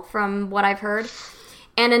people from what I've heard.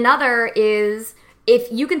 And another is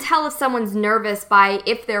if you can tell if someone's nervous by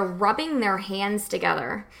if they're rubbing their hands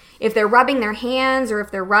together. If they're rubbing their hands or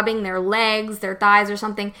if they're rubbing their legs, their thighs or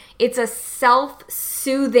something, it's a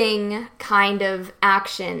self-soothing kind of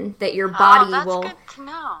action that your body will... that's good to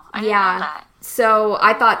know. I didn't know that. So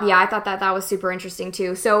I thought that was super interesting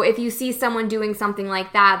too. So if you see someone doing something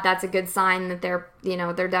like that, that's a good sign that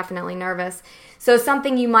they're definitely nervous. So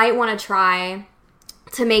something you might want to try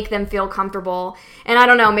to make them feel comfortable. And I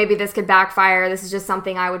don't know, maybe this could backfire. This is just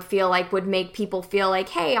something I would feel like would make people feel like,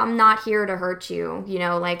 hey, I'm not here to hurt you.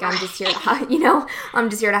 Like I'm just here to, I'm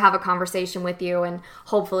just here to have a conversation with you and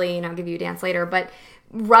hopefully, give you a dance later. But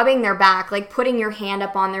rubbing their back, like putting your hand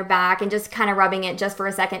up on their back and just kind of rubbing it just for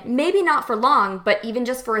a second, maybe not for long, but even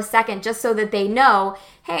just for a second, just so that they know,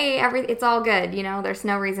 hey, it's all good. There's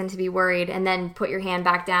no reason to be worried. And then put your hand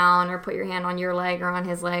back down or put your hand on your leg or on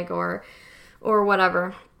his leg or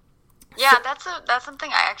whatever. Yeah, that's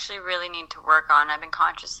something I actually really need to work on. I've been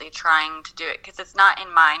consciously trying to do it because it's not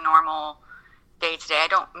in my normal day-to-day. I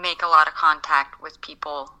don't make a lot of contact with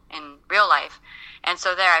people in real life. And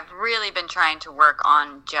so I've really been trying to work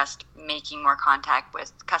on just making more contact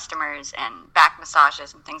with customers and back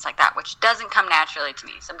massages and things like that, which doesn't come naturally to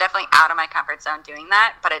me. So I'm definitely out of my comfort zone doing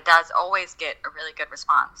that, but it does always get a really good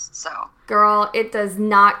response. So, girl, it does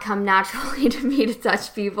not come naturally to me to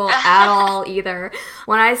touch people at all either.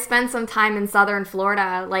 When I spent some time in Southern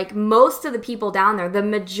Florida, like most of the people down there, the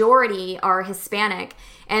majority are Hispanic.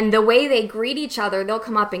 And the way they greet each other, they'll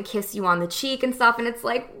come up and kiss you on the cheek and stuff. And it's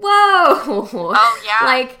like, whoa. Oh, yeah.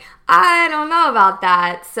 Like, I don't know about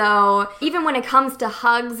that. So even when it comes to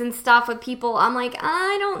hugs and stuff with people, I'm like,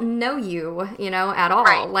 I don't know you, at all.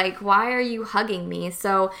 Right. Like, why are you hugging me?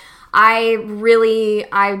 So I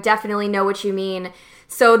definitely know what you mean.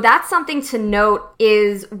 So that's something to note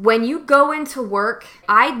is when you go into work,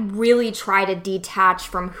 I really try to detach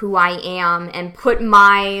from who I am and put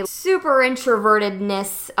my super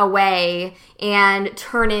introvertedness away and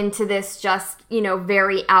turn into this just,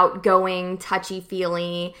 very outgoing,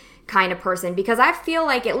 touchy-feely kind of person. Because I feel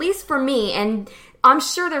like, at least for me, and I'm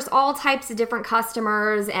sure there's all types of different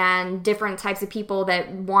customers and different types of people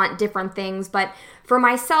that want different things, but for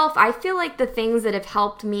myself, I feel like the things that have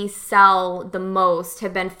helped me sell the most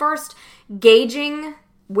have been first gauging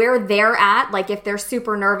where they're at, like if they're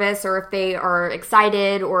super nervous or if they are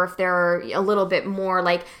excited or if they're a little bit more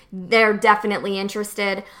like they're definitely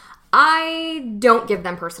interested. I don't give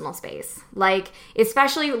them personal space. Like,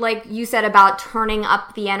 especially like you said about turning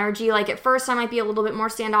up the energy. Like at first I might be a little bit more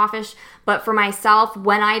standoffish, but for myself,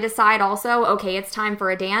 when I decide also, okay, it's time for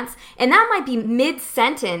a dance, and that might be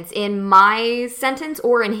mid-sentence in my sentence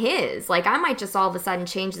or in his. Like I might just all of a sudden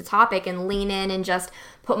change the topic and lean in and just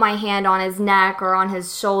put my hand on his neck or on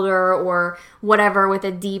his shoulder or whatever with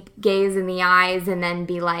a deep gaze in the eyes and then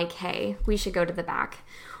be like, hey, we should go to the back.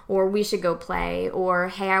 Or we should go play, or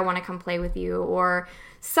hey, I want to come play with you, or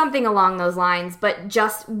something along those lines. But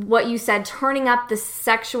just what you said, turning up the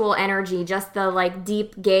sexual energy, just the like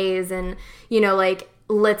deep gaze and, like,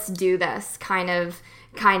 let's do this kind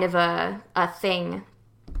of a thing.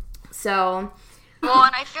 So... Well,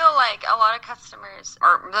 and I feel like a lot of customers,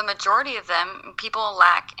 or the majority of them, people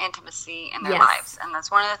lack intimacy in their lives. And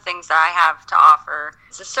that's one of the things that I have to offer.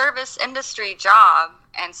 It's a service industry job.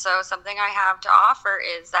 And so something I have to offer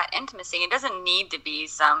is that intimacy. It doesn't need to be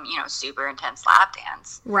some, super intense lap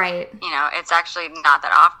dance. Right. It's actually not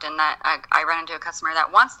that often that I run into a customer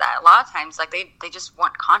that wants that. A lot of times, like, they just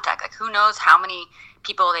want contact. Like, who knows how many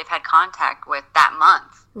people they've had contact with that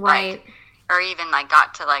month. Right. Like, or even like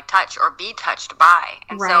got to like touch or be touched by.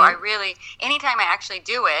 And right. So I really, anytime I actually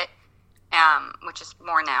do it, which is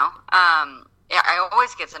more now, I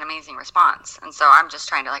always get an amazing response. And so I'm just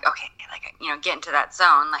trying to get into that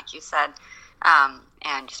zone, like you said,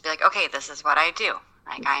 and just be like, okay, this is what I do.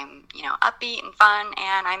 Like I'm, upbeat and fun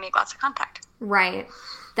and I make lots of contact. Right.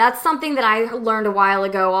 That's something that I learned a while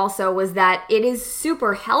ago also was that it is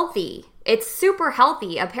super healthy. It's super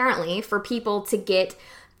healthy, apparently, for people to get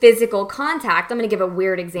physical contact. I'm going to give a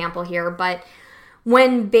weird example here, but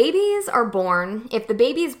when babies are born, if the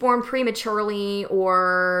baby is born prematurely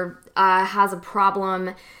or has a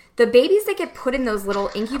problem, the babies that get put in those little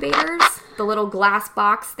incubators, the little glass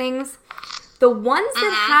box things, the ones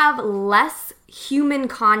that have less human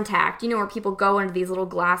contact, where people go into these little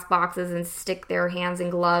glass boxes and stick their hands in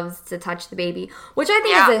gloves to touch the baby, which I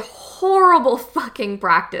think is a horrible fucking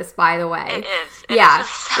practice, by the way. It is.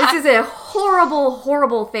 This is a horrible,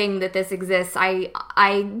 horrible thing that this exists. I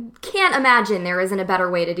can't imagine there isn't a better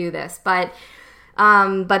way to do this, but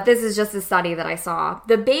this is just a study that I saw.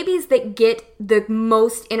 The babies that get the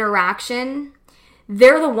most interaction,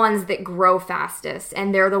 they're the ones that grow fastest,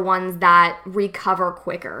 and they're the ones that recover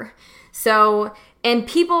quicker. So, and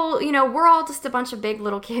people, we're all just a bunch of big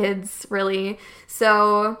little kids, really.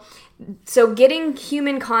 So getting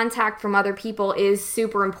human contact from other people is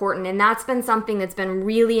super important. And that's been something that's been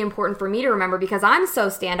really important for me to remember, because I'm so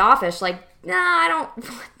standoffish. Like, nah, I don't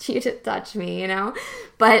want you to touch me,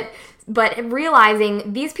 But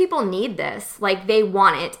realizing these people need this, like they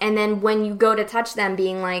want it. And then when you go to touch them,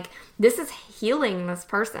 being like, this is healing this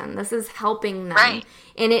person. This is helping them. Right.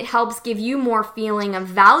 And it helps give you more feeling of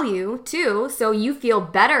value too. So you feel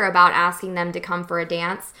better about asking them to come for a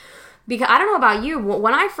dance. Because I don't know about you,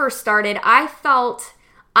 when I first started, I felt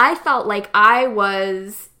like I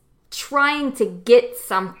was trying to get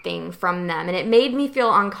something from them, and it made me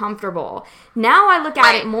feel uncomfortable. Now I look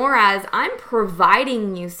at it more as I'm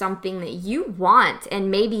providing you something that you want and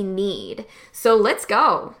maybe need. So let's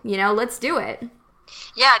go, let's do it.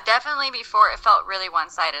 Yeah, definitely. Before it felt really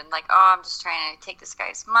one-sided, like, oh, I'm just trying to take this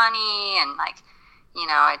guy's money, and like,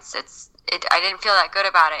 I didn't feel that good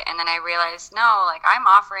about it. And then I realized, no, like, I'm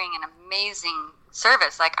offering an amazing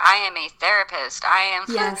service. Like, I am a therapist. I am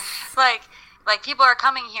like people are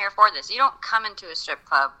coming here for this. You don't come into a strip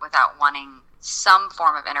club without wanting some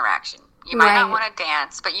form of interaction. You might not want to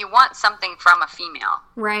dance, but you want something from a female.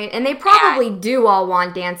 Right. And they probably do all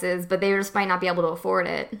want dances, but they just might not be able to afford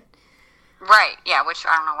it. Right, yeah, which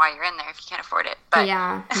I don't know why you're in there if you can't afford it. But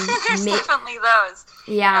yeah, there's definitely those.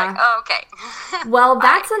 Yeah. You're like, oh, okay. Well,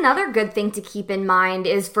 that's another good thing to keep in mind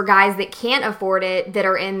is for guys that can't afford it that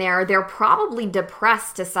are in there, they're probably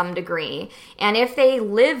depressed to some degree. And if they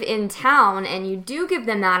live in town and you do give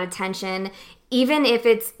them that attention, even if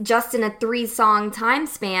it's just in a 3-song time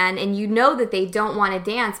span and you know that they don't want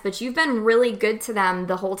to dance, but you've been really good to them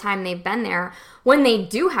the whole time they've been there, when they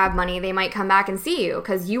do have money, they might come back and see you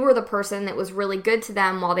because you were the person that was really good to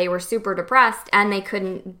them while they were super depressed and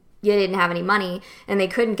you didn't have any money and they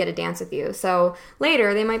couldn't get a dance with you. So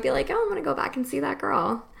later they might be like, oh, I'm going to go back and see that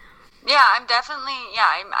girl. Yeah, I'm definitely,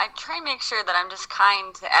 I try and make sure that I'm just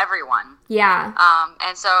kind to everyone. Yeah.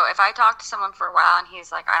 And so if I talk to someone for a while and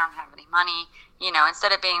he's like, I don't have any money,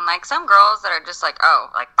 instead of being like some girls that are just like, oh,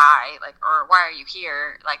 like, bye, like, or why are you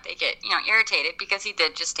here? Like, they get, irritated because he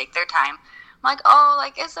did just take their time. I'm like, oh,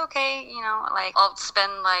 like, it's okay, like, I'll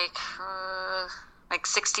spend like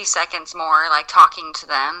 60 seconds more, like, talking to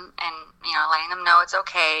them and, letting them know it's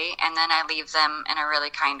okay. And then I leave them in a really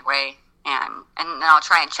kind way. And then I'll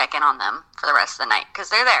try and check in on them for the rest of the night because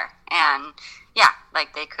they're there. And yeah,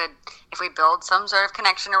 like they could, if we build some sort of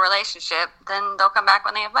connection or relationship, then they'll come back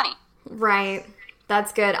when they have money. Right.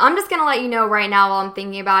 That's good. I'm just going to let you know right now while I'm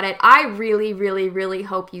thinking about it. I really, really, really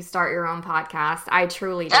hope you start your own podcast. I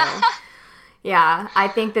truly do. Yeah, I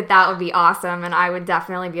think that would be awesome, and I would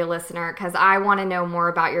definitely be a listener because I want to know more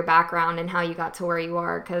about your background and how you got to where you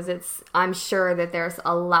are because I'm sure that there's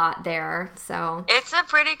a lot there. So it's a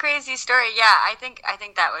pretty crazy story. Yeah, I think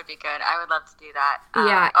that would be good. I would love to do that.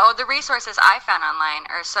 Yeah. The resources I found online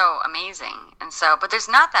are so amazing, and but there's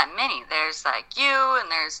not that many. There's like you,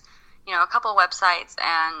 and there's a couple websites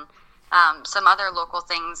and. Some other local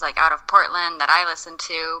things like out of Portland that I listen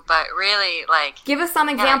to, but really like... Give us some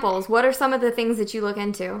examples. What are some of the things that you look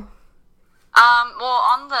into? Well,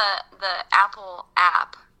 on the Apple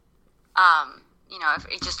app,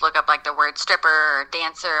 if you just look up like the word stripper or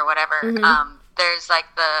dancer or whatever, mm-hmm. There's like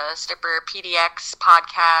the Stripper PDX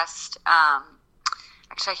podcast.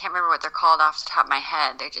 Actually, I can't remember what they're called off the top of my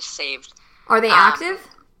head. They're just saved. Are they active?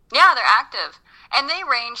 Yeah, they're active. And they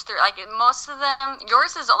range through, like, most of them,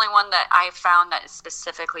 yours is the only one that I've found that is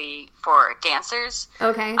specifically for dancers.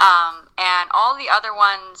 Okay. And all the other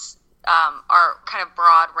ones are kind of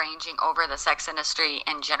broad ranging over the sex industry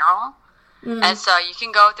in general. Mm-hmm. And so you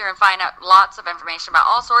can go through and find out lots of information about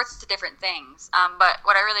all sorts of different things. But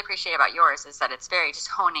what I really appreciate about yours is that it's very just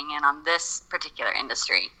honing in on this particular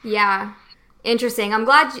industry. Yeah. Interesting. I'm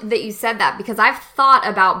glad that you said that because I've thought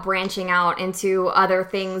about branching out into other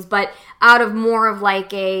things, but out of more of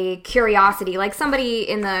like a curiosity. Like somebody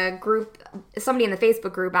in the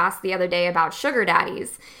Facebook group asked the other day about sugar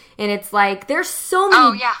daddies. And it's like, there's so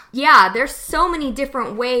many, there's so many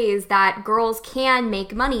different ways that girls can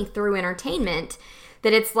make money through entertainment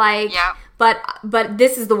that it's like, but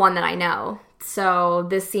this is the one that I know. So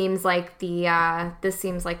this seems like the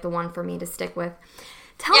one for me to stick with.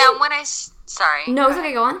 Sorry. No, it's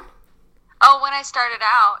okay. Go on. Oh, when I started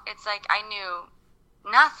out, it's like I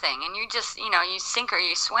knew nothing, and you just, you sink or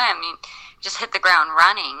you swim. You just hit the ground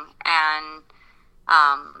running, and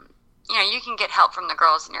you can get help from the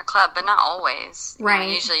girls in your club, but not always. Right.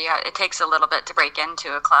 Usually, it takes a little bit to break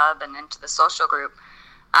into a club and into the social group.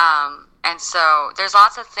 And so there's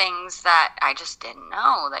lots of things that I just didn't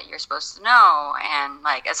know that you're supposed to know, and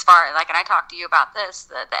like and I talked to you about this,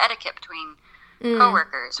 the etiquette between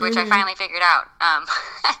coworkers, which I finally figured out.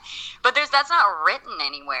 But that's not written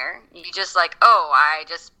anywhere. You just I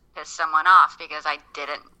just pissed someone off because I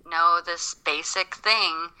didn't know this basic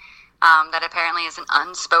thing that apparently is an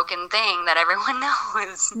unspoken thing that everyone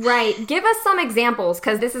knows. Right. Give us some examples,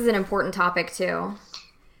 because this is an important topic too.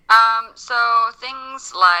 So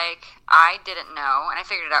things like I didn't know, and I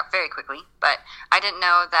figured it out very quickly, but I didn't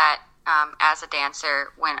know that as a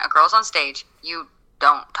dancer, when a girl's on stage, you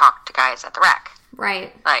don't talk to guys at the rack.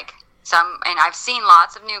 Right. And I've seen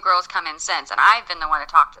lots of new girls come in since, and I've been the one to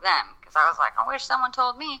talk to them, because I was like, I wish someone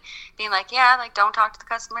told me, being like, don't talk to the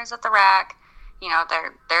customers at the rack.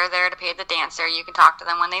 They're there to pay the dancer. You can talk to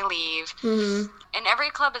them when they leave. Mm-hmm. And every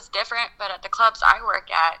club is different, but at the clubs I work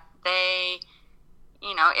at, they,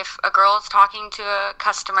 if a girl is talking to a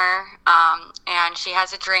customer and she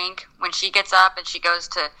has a drink, when she gets up and she goes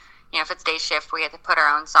to, if it's day shift, we have to put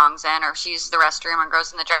our own songs in, or if she uses the restroom and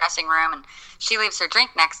goes in the dressing room and she leaves her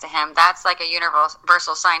drink next to him, that's like a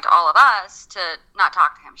universal sign to all of us to not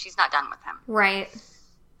talk to him. She's not done with him. Right.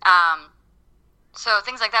 So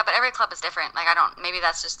things like that, but every club is different. Maybe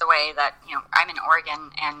that's just the way that, I'm in Oregon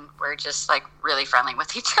and we're just really friendly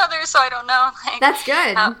with each other. So I don't know. That's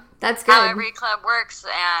good. That's good. How every club works.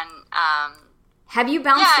 And, have you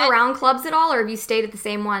bounced around clubs at all, or have you stayed at the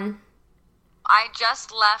same one? I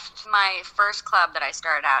just left my first club that I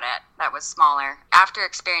started out at that was smaller after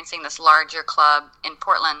experiencing this larger club in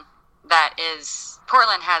Portland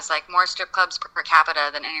Portland has more strip clubs per capita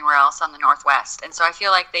than anywhere else on the Northwest. And so I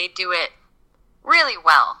feel like they do it really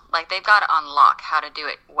well. They've got to unlock how to do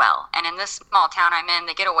it well. And in this small town I'm in,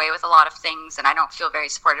 they get away with a lot of things, and I don't feel very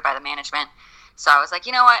supported by the management. So I was like,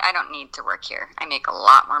 you know what? I don't need to work here. I make a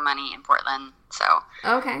lot more money in Portland. So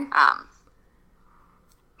okay.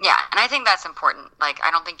 Yeah, and I think that's important. I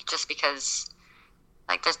don't think just because,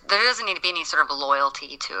 there doesn't need to be any sort of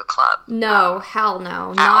loyalty to a club. No, hell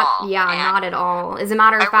no. Not at all. As a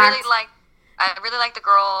matter of fact, I really liked the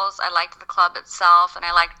girls. I liked the club itself, and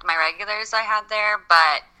I liked my regulars I had there.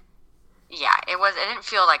 But yeah, it didn't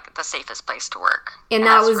feel like the safest place to work, and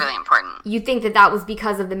that was really important. You think that was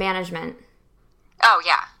because of the management? Oh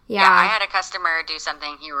yeah. Yeah. I had a customer do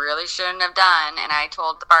something he really shouldn't have done, and I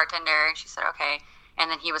told the bartender, and she said, okay. And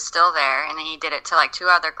then he was still there, and then he did it to 2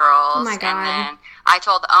 other girls. Oh my God. And then I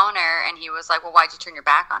told the owner, and he was like, well, why'd you turn your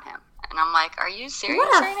back on him? And I'm like, are you serious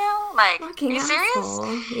right now? Are you serious?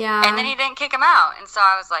 Asshole. Yeah. And then he didn't kick him out. And so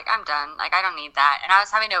I was like, I'm done. I don't need that. And I was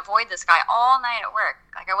having to avoid this guy all night at work.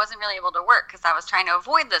 I wasn't really able to work because I was trying to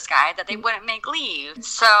avoid this guy that they wouldn't make leave.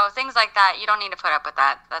 So things like that, you don't need to put up with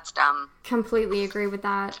that. That's dumb. Completely agree with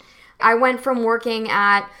that. I went from working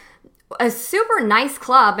at a super nice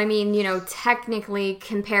club. I mean, technically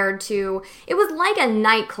compared to, it was like a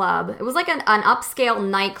nightclub. It was like an upscale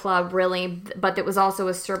nightclub, really, but it was also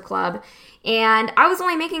a strip club. And I was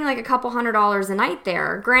only making a couple $100s a night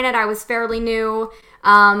there. Granted, I was fairly new,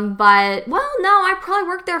 but, I probably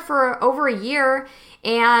worked there for over a year,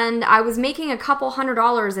 and I was making a couple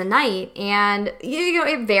 $100s a night, and,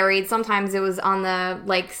 it varied. Sometimes it was on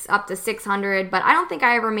the, up to 600, but I don't think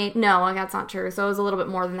I ever made, no, that's not true. So it was a little bit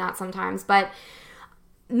more than that sometimes, but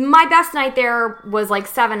my best night there was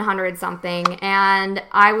 700 something, and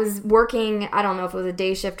I was working, I don't know if it was a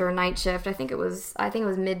day shift or a night shift. I think it was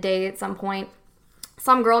midday at some point.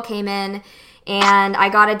 Some girl came in, and I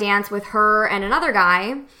got a dance with her and another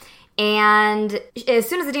guy. And as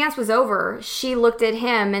soon as the dance was over, she looked at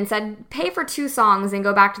him and said, pay for 2 songs and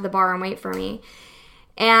go back to the bar and wait for me.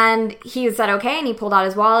 And he said, okay. And he pulled out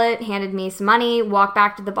his wallet, handed me some money, walked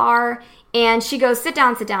back to the bar. And she goes, sit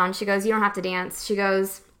down, sit down. She goes, you don't have to dance. She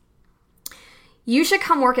goes, you should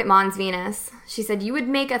come work at Mons Venus. She said, you would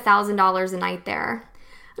make $1,000 a night there.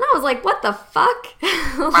 And I was like, what the fuck?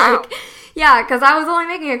 Wow. Yeah, because I was only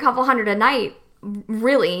making a couple $100 a night,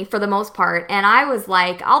 really, for the most part. And I was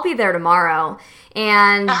like, I'll be there tomorrow.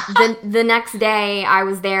 And the next day I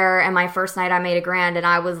was there, and my first night I made $1,000, and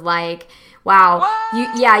I was like, wow.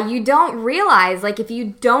 You don't realize, if you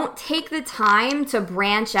don't take the time to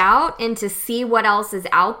branch out and to see what else is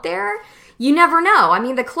out there, you never know. I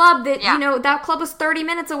mean, the club that, that club was 30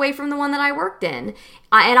 minutes away from the one that I worked in.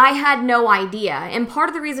 And I had no idea. And part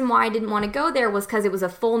of the reason why I didn't want to go there was because it was a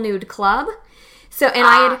full nude club. So,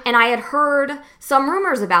 I had heard some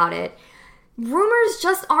rumors about it. Rumors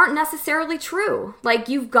just aren't necessarily true. Like,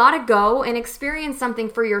 you've got to go and experience something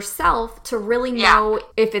for yourself to really know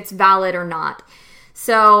if it's valid or not.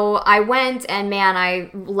 So I went, and man, I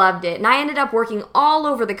loved it. And I ended up working all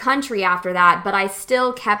over the country after that, but I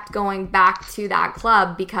still kept going back to that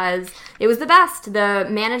club because it was the best. The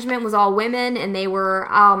management was all women, and they were,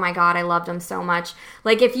 oh my God, I loved them so much.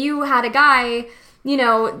 Like, if you had a guy,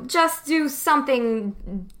 just do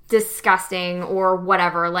something disgusting or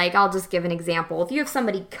whatever. Like, I'll just give an example. If you have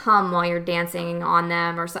somebody come while you're dancing on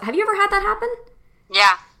them or something. Have you ever had that happen?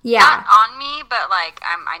 Yeah. Yeah. Not on me, but like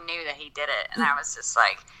I knew that he did it, and I was just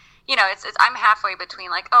like, it's I'm halfway between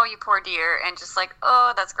like, oh, you poor dear, and just like,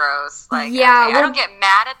 oh, that's gross. Like, yeah, okay, I don't get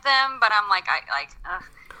mad at them, but I'm like, ugh.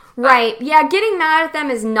 Right. Yeah, getting mad at them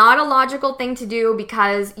is not a logical thing to do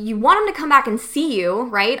because you want them to come back and see you,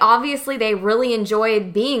 right? Obviously, they really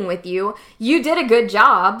enjoyed being with you. You did a good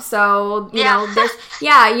job, so,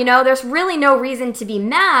 there's really no reason to be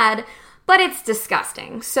mad, but it's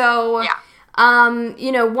disgusting. So,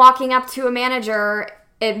 walking up to a manager,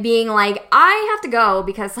 it being like, I have to go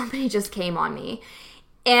because somebody just came on me.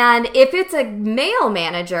 And if it's a male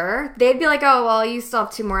manager, they'd be like, oh, well, you still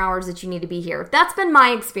have 2 more hours that you need to be here. That's been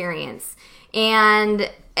my experience.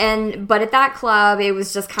 But at that club, it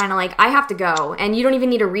was just kind of like, I have to go. And you don't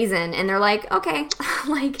even need a reason. And they're like, okay.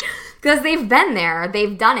 Because they've been there.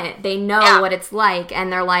 They've done it. They know what it's like.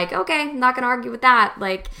 And they're like, okay, I'm not going to argue with that.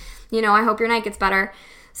 Like, I hope your night gets better.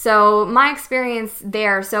 So my experience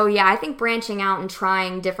there. So yeah, I think branching out and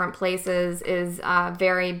trying different places is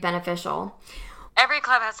very beneficial. Every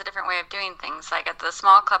club has a different way of doing things. Like at the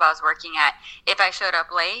small club I was working at, if I showed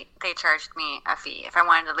up late, they charged me a fee. If I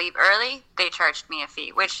wanted to leave early, they charged me a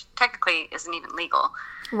fee, which technically isn't even legal.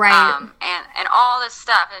 Right. And all this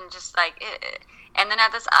stuff, and just like it. And then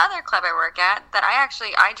at this other club I work at, that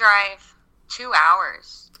I drive 2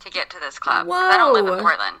 hours to get to this club. Whoa. I don't live in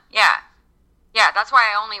Portland. Yeah. Yeah, that's why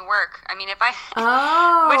I only work. I mean,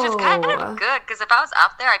 which is kind of good, because if I was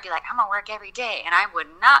up there, I'd be like, I'm going to work every day, and I would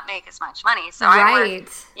not make as much money. So I work,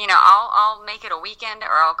 I'll make it a weekend,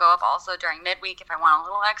 or I'll go up also during midweek if I want a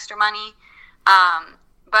little extra money.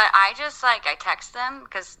 But I just, I text them,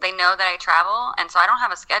 because they know that I travel, and so I don't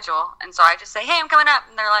have a schedule. And so I just say, hey, I'm coming up.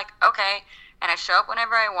 And they're like, okay. And I show up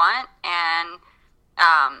whenever I want,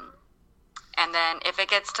 and then if it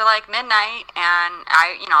gets to midnight and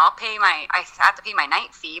I have to pay my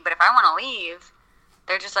night fee, but if I want to leave,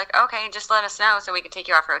 they're just like, okay, just let us know so we can take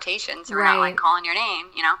you off rotation. So we're not calling your name,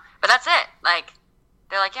 but that's it.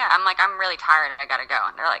 They're like, yeah, I'm really tired. I got to go.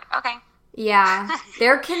 And they're like, okay. Yeah.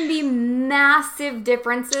 There can be massive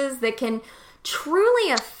differences that can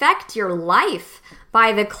truly affect your life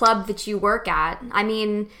by the club that you work at. I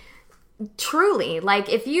mean, truly,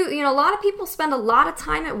 if you a lot of people spend a lot of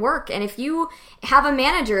time at work, and if you have a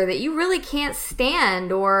manager that you really can't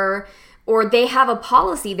stand, or they have a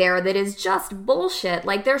policy there that is just bullshit,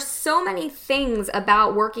 there's so many things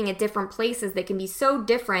about working at different places that can be so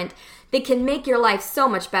different that can make your life so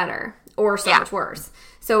much better or so much worse.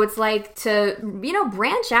 So it's to,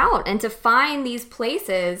 branch out and to find these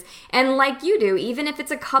places. And like you do, even if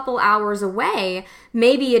it's a couple hours away,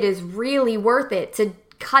 maybe it is really worth it to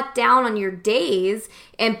cut down on your days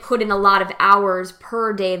and put in a lot of hours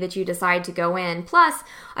per day that you decide to go in. Plus,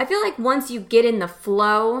 I feel like once you get in the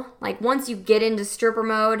flow, once you get into stripper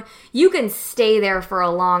mode, you can stay there for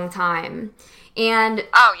a long time. And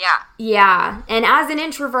yeah. And as an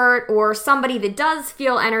introvert or somebody that does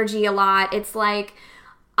feel energy a lot, it's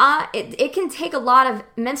it can take a lot of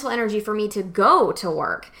mental energy for me to go to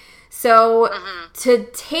work. So to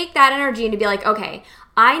take that energy and to be like, okay,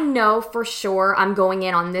 I know for sure I'm going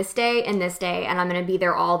in on this day, and I'm going to be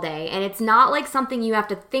there all day. And it's not something you have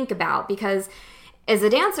to think about, because as a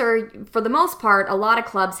dancer, for the most part, a lot of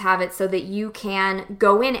clubs have it so that you can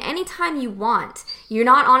go in anytime you want. You're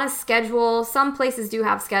not on a schedule. Some places do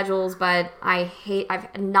have schedules, but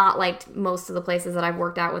I've not liked most of the places that I've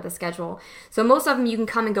worked at with a schedule. So most of them you can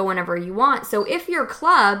come and go whenever you want. So if your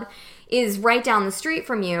club is right down the street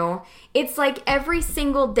from you, it's every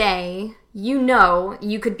single day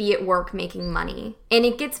you could be at work making money. And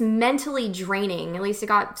it gets mentally draining. At least it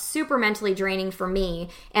got super mentally draining for me.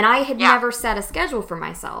 And I had never set a schedule for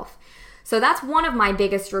myself. So that's one of my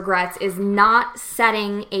biggest regrets, is not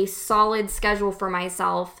setting a solid schedule for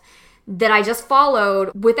myself that I just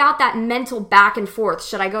followed without that mental back and forth.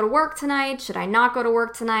 Should I go to work tonight? Should I not go to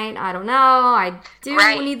work tonight? I don't know. I do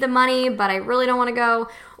need the money, but I really don't want to go,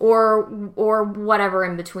 or whatever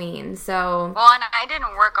in between. So, well, and I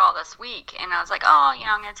didn't work all this week, and I was like, oh,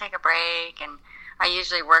 I'm going to take a break, and I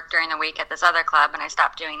usually work during the week at this other club, and I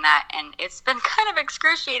stopped doing that, and it's been kind of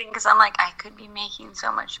excruciating because I'm like, I could be making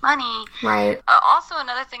so much money. Right. Also,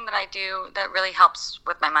 another thing that I do that really helps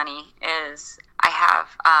with my money is I have,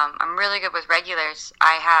 I'm really good with regulars.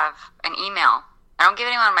 I have an email. I don't give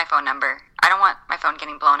anyone my phone number. I don't want my phone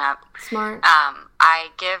getting blown up. Smart. I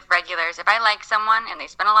give regulars, if I like someone and they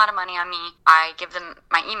spend a lot of money on me, I give them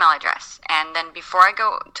my email address. And then before I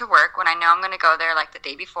go to work, when I know I'm going to go there like the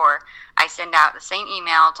day before, I send out the same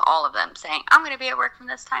email to all of them saying, I'm going to be at work from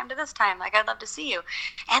this time to this time. Like, I'd love to see you.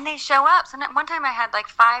 And they show up. So one time I had like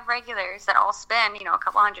 5 regulars that all spend, a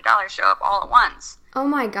couple $100 show up all at once. Oh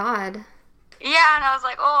my God. Yeah, and I was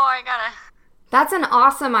like, oh, I gotta... That's an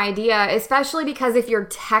awesome idea, especially because if you're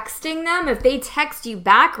texting them, if they text you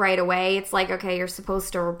back right away, it's like, okay, you're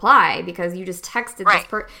supposed to reply because you just texted this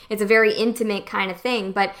person. It's a very intimate kind of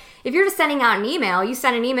thing. But if you're just sending out an email, you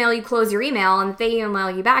send an email, you close your email, and if they email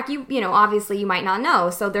you back, obviously you might not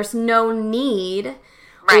know. So there's no need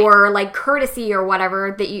or like courtesy or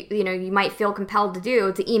whatever that you might feel compelled to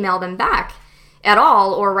do to email them back at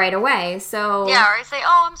all or right away. So yeah, or I say,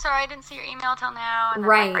 oh, I'm sorry, I didn't see your email till now. And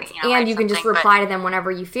right. And you can just reply to them whenever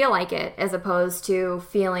you feel like it, as opposed to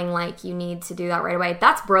feeling like you need to do that right away.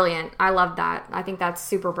 That's brilliant. I love that. I think that's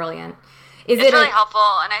super brilliant. It's really helpful,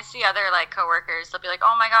 and I see other coworkers. They'll be like,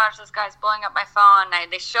 "Oh my gosh, this guy's blowing up my phone."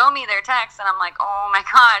 They show me their text, and I'm like, "Oh my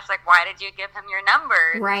gosh, why did you give him your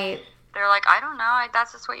number?" Right. They're like, "I don't know.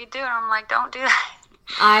 That's just what you do," and I'm like, "Don't do that."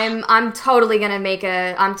 I'm totally gonna make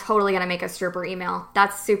a stripper email.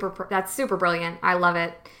 That's super brilliant. I love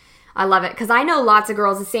it because I know lots of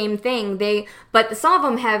girls the same thing. But some of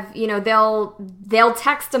them have, they'll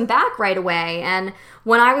text them back right away. And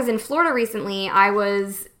when I was in Florida recently, I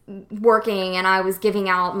was working and I was giving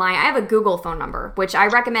out I have a Google phone number, which I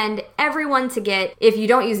recommend everyone to get if you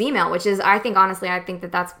don't use email, which is, I think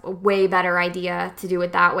that's a way better idea to do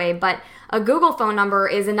it that way. But a Google phone number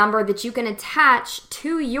is a number that you can attach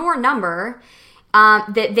to your number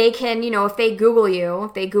that they can, if they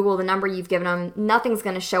Google the number you've given them, nothing's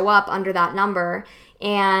going to show up under that number.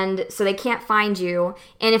 And so they can't find you.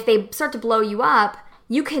 And if they start to blow you up,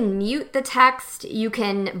 you can mute the text, you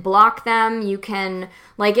can block them, you can,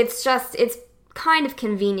 it's kind of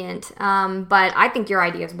convenient. But I think your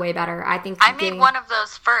idea is way better. I made one of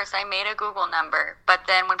those first. I made a Google number, but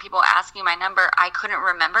then when people asked me my number, I couldn't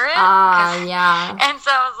remember it. Yeah. And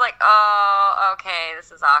so I was like, oh, okay,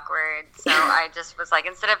 this is awkward. So I just was like, I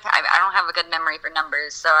don't have a good memory for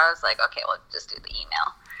numbers, so I was like, okay, well, just do the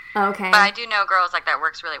email. Okay. But I do know girls that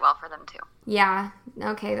works really well for them too. Yeah.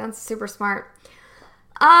 Okay, that's super smart.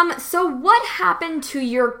 So what happened to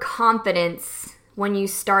your confidence when you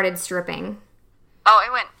started stripping? Oh,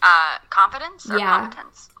 it went, confidence or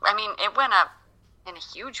competence? I mean, it went up in a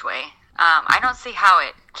huge way. I don't see how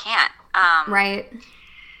it can't. Right.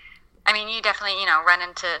 I mean, you definitely, run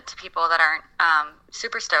into people that aren't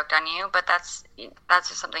super stoked on you, but that's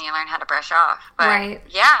just something you learn how to brush off. But right.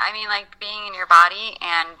 Yeah, I mean, being in your body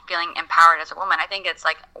and feeling empowered as a woman, I think it's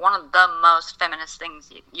one of the most feminist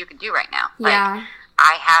things you can do right now. Yeah.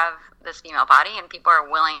 I have this female body, and people are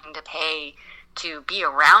willing to pay to be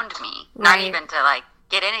around me, not even to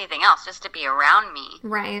get anything else, just to be around me.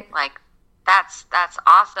 Right. That's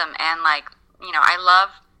awesome. And I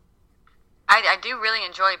do really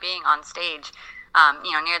enjoy being on stage.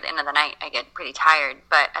 Near the end of the night, I get pretty tired,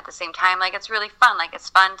 but at the same time, it's really fun. It's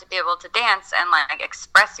fun to be able to dance and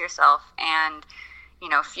express yourself and,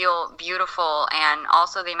 feel beautiful. And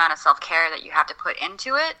also the amount of self-care that you have to put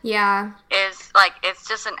into it. Yeah. Is it's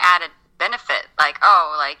just an added benefit.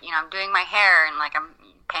 I'm doing my hair and I'm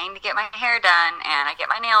paying to get my hair done and I get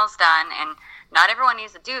my nails done, and not everyone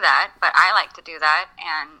needs to do that, but I like to do that,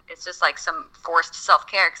 and it's just some forced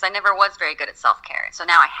self-care because I never was very good at self-care. So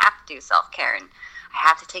now I have to do self-care, and I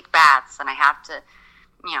have to take baths, and I have to,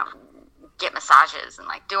 get massages and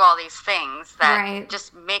do all these things that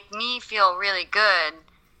just make me feel really good.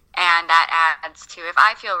 And that adds to, if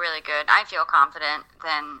I feel really good, I feel confident,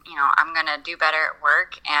 then, I'm going to do better at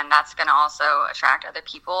work, and that's going to also attract other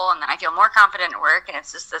people, and then I feel more confident at work, and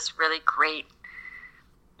it's just this really great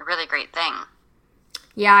thing.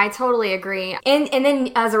 Yeah, I totally agree. And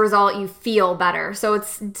then as a result, you feel better. So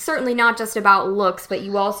it's certainly not just about looks, but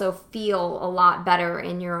you also feel a lot better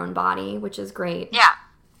in your own body, which is great. Yeah.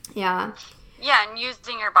 Yeah. Yeah, and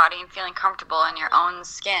using your body and feeling comfortable in your own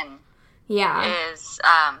skin. Yeah. Is,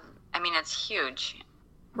 it's huge.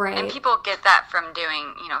 Right. And people get that from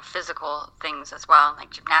doing, physical things as well,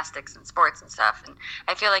 like gymnastics and sports and stuff. And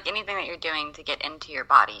I feel like anything that you're doing to get into your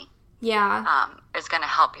body is going to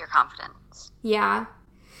help your confidence. Yeah.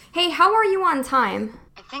 Hey, how are you on time?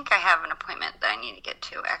 I think I have an appointment that I need to get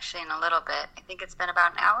to actually in a little bit. I think it's been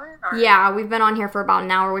about an hour. Yeah, we've been on here for about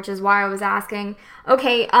an hour, which is why I was asking.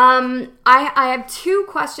 Okay, I have 2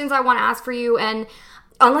 questions I want to ask for you, and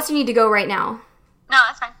unless you need to go right now. No,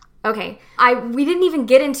 that's fine. Okay. We didn't even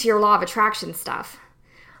get into your law of attraction stuff.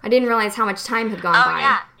 I didn't realize how much time had gone by. Oh,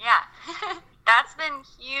 yeah. That's been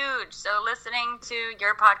huge. So listening to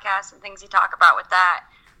your podcast and things you talk about with that,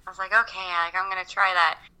 I was like, okay, I'm going to try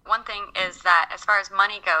that. One thing is that as far as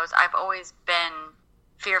money goes, I've always been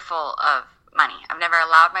fearful of money. I've never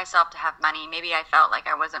allowed myself to have money. Maybe I felt like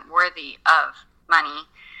I wasn't worthy of money.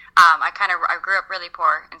 I grew up really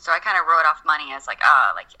poor, and so I kind of wrote off money as I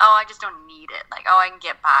just don't need it. Like, I can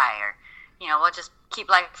get by, or, we'll just keep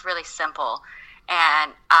life really simple.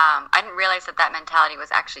 And I didn't realize that mentality was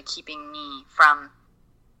actually keeping me from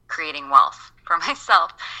creating wealth for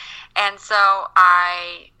myself. And so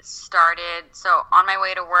on my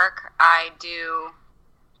way to work, I do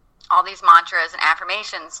all these mantras and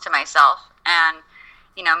affirmations to myself, and,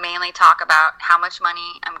 mainly talk about how much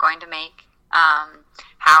money I'm going to make,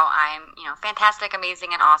 how I'm, fantastic,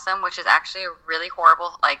 amazing, and awesome, which is actually a really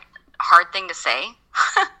horrible, hard thing to say,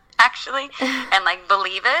 actually, and,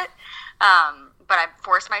 believe it. But I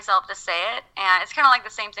force myself to say it, and it's kind of like the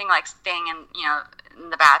same thing, like staying in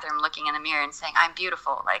the bathroom, looking in the mirror and saying, I'm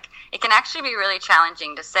beautiful. Like, it can actually be really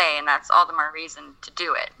challenging to say, and that's all the more reason to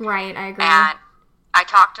do it. Right, I agree. And I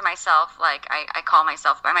talk to myself, I call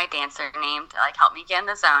myself by my dancer name to, help me get in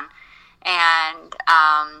the zone. And,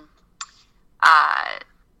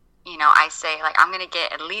 I say, I'm going to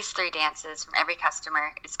get at least 3 dances from every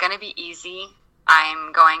customer. It's going to be easy.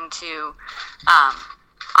 I'm going to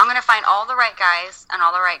find all the right guys, and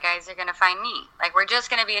all the right guys are going to find me. We're just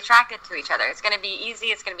going to be attracted to each other. It's going to be easy.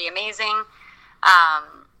 It's going to be amazing.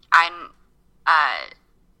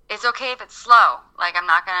 It's okay if it's slow.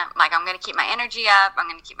 I'm going to keep my energy up. I'm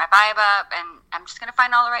going to keep my vibe up, and I'm just going to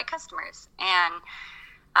find all the right customers. And,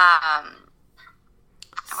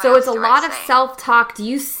 so it's a lot of self-talk. Do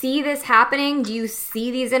you see this happening? Do you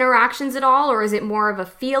see these interactions at all? Or is it more of a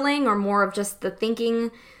feeling, or more of just the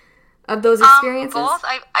thinking of those experiences? Both.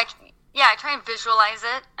 I try and visualize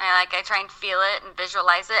it. I try and feel it and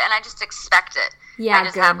visualize it, and I just expect it. Yeah, I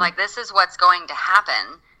just have this is what's going to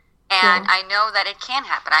happen, and I know that it can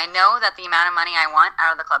happen. I know that the amount of money I want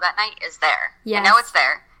out of the club that night is there. Yes. I know it's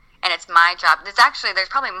there, and it's my job. There's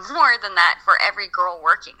probably more than that for every girl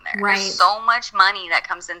working there. Right. There's so much money that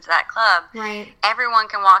comes into that club. Right. Everyone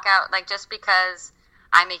can walk out, just because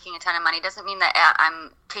I'm making a ton of money doesn't mean that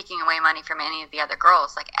I'm taking away money from any of the other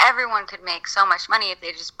girls. Everyone could make so much money if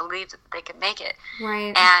they just believed that they could make it.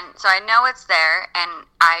 Right. And so I know it's there, and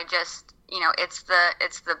I just, it's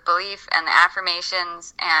the belief and the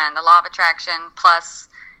affirmations and the law of attraction, plus,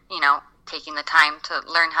 taking the time to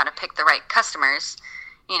learn how to pick the right customers.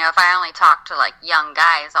 If I only talk to young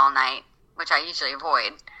guys all night, which I usually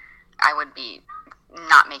avoid, I would be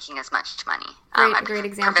not making as much money. Great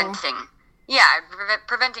example.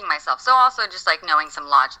 Preventing myself. So also just knowing some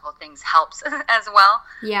logical things helps as well.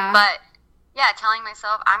 Yeah. But telling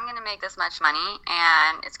myself I'm going to make this much money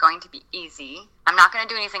and it's going to be easy. I'm not going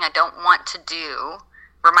to do anything I don't want to do.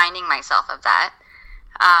 Reminding myself of that.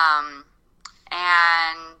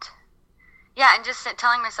 And just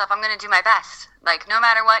telling myself I'm going to do my best. No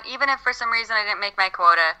matter what, even if for some reason I didn't make my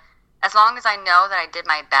quota, as long as I know that I did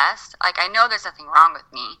my best, I know there's nothing wrong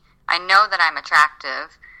with me. I know that I'm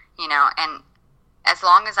attractive. And as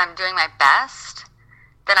long as I'm doing my best,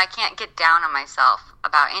 then I can't get down on myself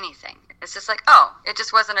about anything. It's just it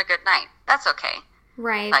just wasn't a good night. That's okay.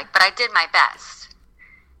 Right. But I did my best.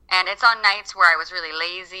 And it's on nights where I was really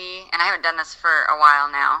lazy, and I haven't done this for a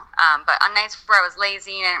while now, but on nights where I was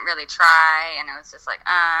lazy and I didn't really try, and it was just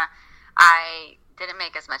I didn't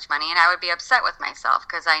make as much money, and I would be upset with myself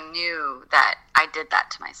because I knew that I did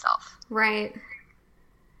that to myself. Right.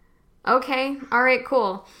 Okay. All right,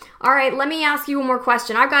 cool. All right, let me ask you one more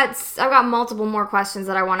question. I've got multiple more questions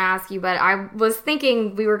that I want to ask you, but I was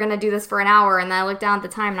thinking we were going to do this for an hour, and then I looked down at the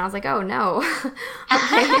time, and I was like, oh, no.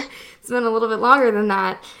 Okay. It's been a little bit longer than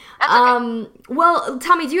that. That's okay. Well,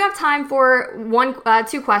 tell me, do you have time for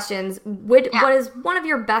 2 questions? What is one of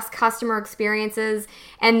your best customer experiences,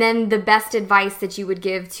 and then the best advice that you would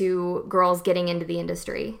give to girls getting into the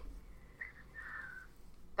industry?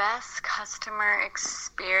 Best customer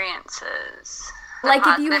experiences.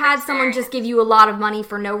 If you had someone just give you a lot of money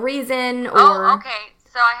for no reason, or... Oh, okay.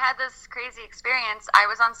 So I had this crazy experience. I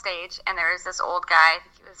was on stage, and there was this old guy. I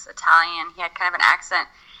think he was Italian. He had kind of an accent,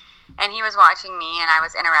 and he was watching me, and I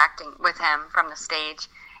was interacting with him from the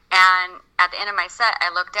stage. And at the end of my set,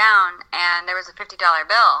 I looked down, and there was a $50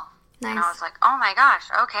 bill. Nice. And I was like, oh my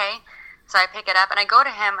gosh, okay. So I pick it up, and I go to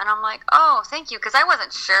him, and I'm like, oh, thank you, because I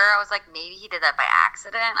wasn't sure. I was like, maybe he did that by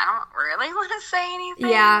accident. I don't really want to say anything.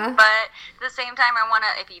 Yeah. But at the same time, I want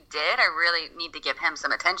to, if he did, I really need to give him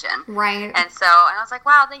some attention. Right. And I was like,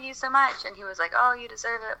 wow, thank you so much. And he was like, oh, you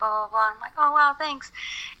deserve it, blah, blah, blah. I'm like, oh, wow, thanks.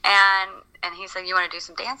 And he said, you want to do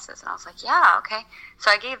some dances? And I was like, yeah, okay. So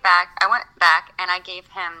I went back, and I gave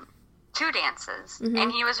him 2 dances. Mm-hmm.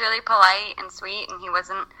 And he was really polite and sweet, and he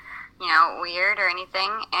wasn't, weird or anything.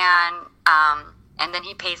 And then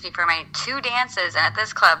he pays me for my 2 dances, and at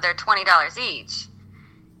this club, they're $20 each.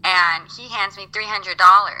 And he hands me $300.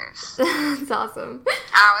 That's awesome.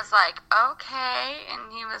 I was like, okay.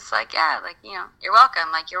 And he was like, yeah, like, you're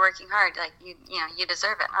welcome. Like, you're working hard. Like, you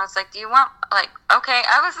deserve it. And I was like, do you want, like, okay.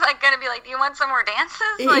 I was like, going to be like, do you want some more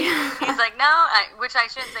dances? Like, yeah. He's like, no, which I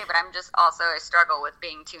shouldn't say, but I'm just also, I struggle with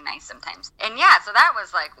being too nice sometimes. And yeah, so that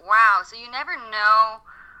was like, wow. So you never know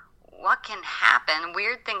what can happen.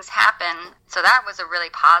 Weird things happen. So that was a really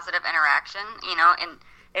positive interaction, and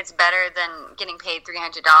it's better than getting paid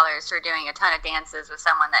 $300 for doing a ton of dances with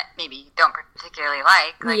someone that maybe you don't particularly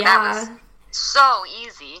like. Like, yeah. That was so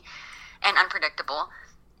easy and unpredictable.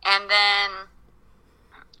 And then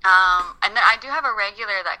I do have a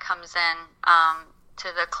regular that comes in to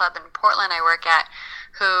the club in Portland I work at,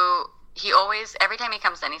 who he always, every time he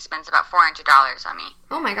comes in, he spends about $400 on me.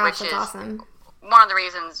 Oh my gosh, which that's is awesome. One of the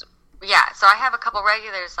reasons. Yeah, so I have a couple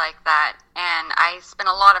regulars like that, and I spend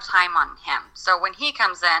a lot of time on him. So when he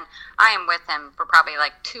comes in, I am with him for probably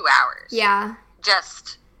like 2 hours. Yeah.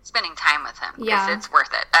 Just spending time with him. Yeah. Because it's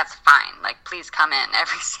worth it. That's fine. Like, please come in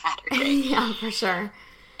every Saturday. Yeah, for sure.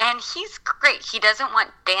 And he's great. He doesn't want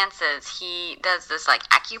dances. He does this like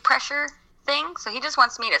acupressure thing. So he just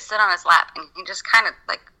wants me to sit on his lap, and he just kind of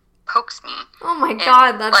like pokes me. Oh my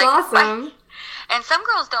God, that's like, awesome. And some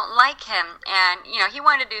girls don't like him, and, he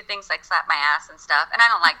wanted to do things like slap my ass and stuff, and I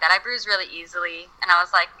don't like that. I bruise really easily, and I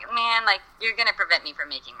was like, man, like, you're going to prevent me from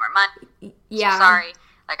making more money. Yeah. So sorry.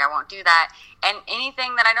 Like, I won't do that. And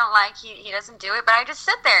anything that I don't like, he doesn't do it, but I just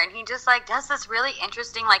sit there, and he just, like, does this really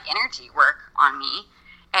interesting, like, energy work on me.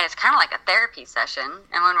 And it's kind of like a therapy session.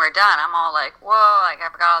 And when we're done, I'm all like, whoa, like,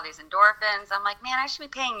 I've got all these endorphins. I'm like, man, I should be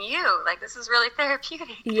paying you. Like, this is really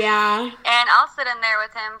therapeutic. Yeah. And I'll sit in there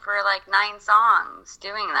with him for, like, 9 songs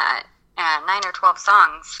doing that. And 9 or 12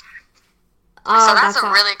 songs. Oh, so that's a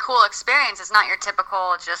really cool experience. It's not your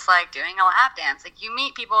typical just, like, doing a lap dance. Like, you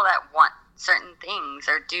meet people that want certain things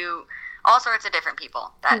or do all sorts of different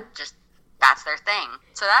people. That's their thing.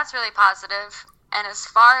 So that's really positive. And as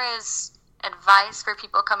far as advice for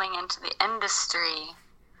people coming into the industry,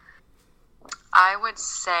 I would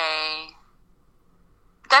say,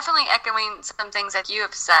 definitely echoing some things that you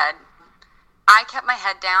have said, I kept my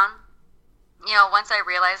head down. Once I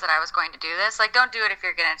realized that I was going to do this, like, don't do it if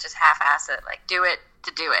you're going to just half-ass it. Like, do it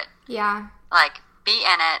to do it. Yeah. Like, be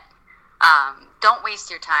in it. Don't waste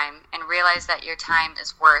your time, and realize that your time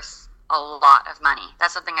is worth a lot of money.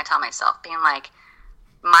 That's something I tell myself, being like,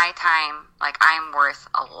 my time, like, I'm worth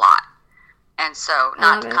a lot. And so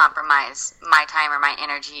not to compromise my time or my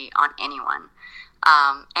energy on anyone.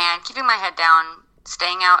 And keeping my head down,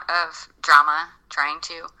 staying out of drama, trying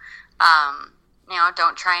to,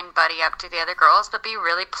 don't try and buddy up to the other girls, but be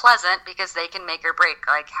really pleasant, because they can make or break,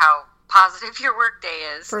 like, how positive your work day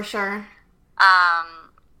is. For sure.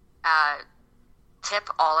 Tip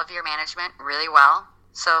all of your management really well.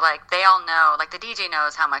 So, like, they all know, like, the DJ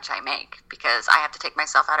knows how much I make, because I have to take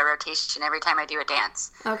myself out of rotation every time I do a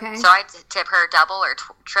dance. Okay. So I tip her double or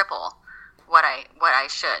triple what I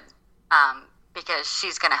should, because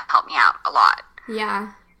she's going to help me out a lot.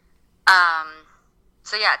 Yeah.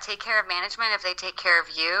 So, yeah, take care of management. If they take care of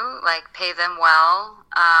you, like, pay them well.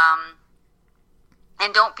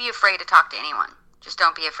 And don't be afraid to talk to anyone. Just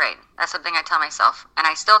don't be afraid. That's something I tell myself. And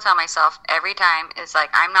I still tell myself every time, is like,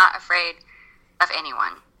 I'm not afraid of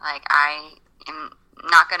anyone. Like, I am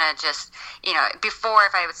not going to just, before,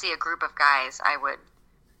 if I would see a group of guys, I would,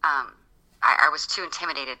 I was too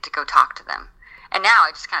intimidated to go talk to them. And now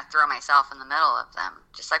I just kind of throw myself in the middle of them.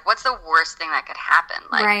 Just like, what's the worst thing that could happen?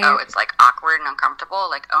 Like, right. Oh, it's like awkward and uncomfortable.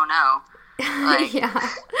 Like, oh no. Like, yeah.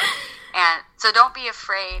 And so don't be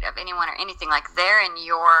afraid of anyone or anything. Like, they're in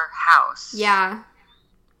your house. Yeah.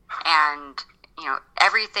 And,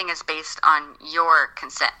 everything is based on your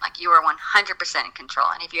consent. Like, you are 100% in control.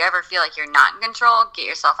 And if you ever feel like you're not in control, get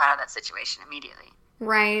yourself out of that situation immediately.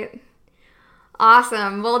 Right.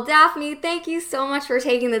 Awesome. Well, Daphne, thank you so much for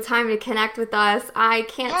taking the time to connect with us. I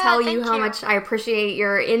can't tell you how much I appreciate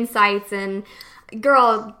your insights, and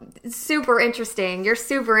girl, super interesting. You're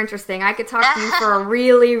super interesting. I could talk to you for a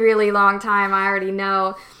really, really long time. I already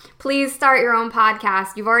know. Please start your own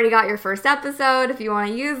podcast. You've already got your first episode if you want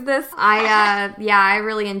to use this. I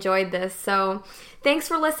really enjoyed this. So thanks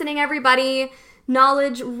for listening, everybody.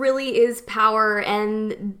 Knowledge really is power,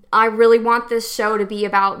 and I really want this show to be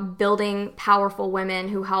about building powerful women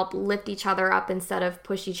who help lift each other up instead of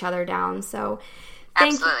push each other down. So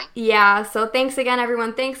Absolutely. So thanks again,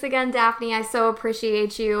 everyone. Thanks again, Daphne. I so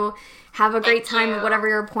appreciate you. Have a great time at whatever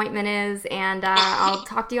your appointment is, and I'll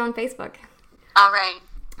talk to you on Facebook. All right.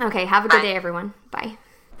 Okay, have a good day, everyone. Bye.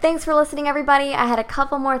 Thanks for listening, everybody. I had a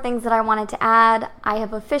couple more things that I wanted to add. I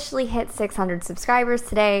have officially hit 600 subscribers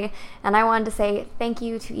today, and I wanted to say thank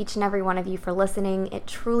you to each and every one of you for listening. It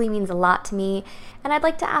truly means a lot to me, and I'd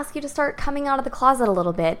like to ask you to start coming out of the closet a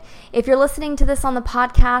little bit. If you're listening to this on the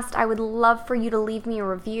podcast, I would love for you to leave me a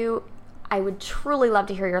review. I would truly love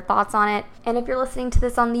to hear your thoughts on it. And if you're listening to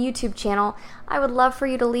this on the YouTube channel, I would love for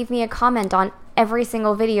you to leave me a comment on every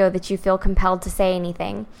single video that you feel compelled to say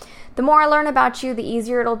anything. The more I learn about you, the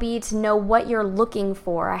easier it'll be to know what you're looking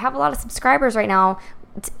for. I have a lot of subscribers right now.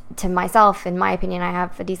 To myself, in my opinion, I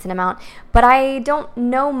have a decent amount, but I don't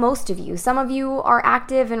know most of you. Some of you are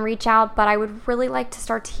active and reach out, but I would really like to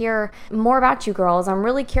start to hear more about you girls. I'm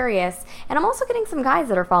really curious, and I'm also getting some guys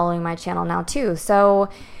that are following my channel now too. So,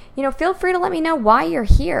 feel free to let me know why you're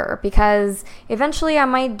here, because eventually I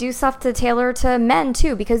might do stuff to tailor to men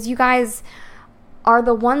too, because you guys are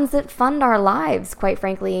the ones that fund our lives, quite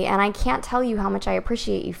frankly, and I can't tell you how much I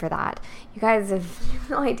appreciate you for that. You guys have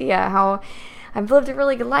no idea how I've lived a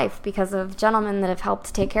really good life because of gentlemen that have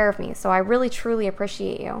helped take care of me, so I really, truly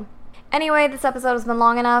appreciate you. Anyway, this episode has been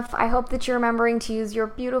long enough. I hope that you're remembering to use your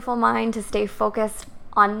beautiful mind to stay focused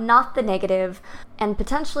on not the negative and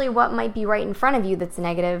potentially what might be right in front of you that's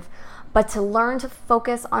negative, but to learn to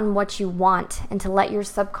focus on what you want and to let your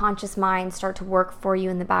subconscious mind start to work for you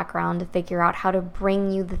in the background to figure out how to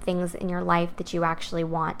bring you the things in your life that you actually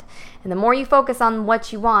want. And the more you focus on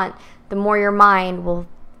what you want, the more your mind will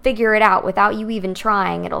figure it out without you even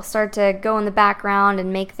trying. It'll start to go in the background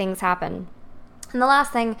and make things happen. And the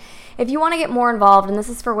last thing, if you want to get more involved, and this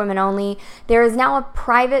is for women only, there is now a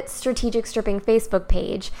private Strategic Stripping Facebook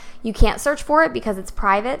page. You can't search for it because it's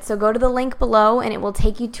private, so go to the link below and it will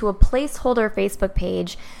take you to a placeholder Facebook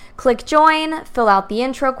page. Click join, fill out the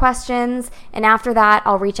intro questions, and after that,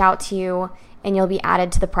 I'll reach out to you and you'll be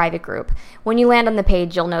added to the private group. When you land on the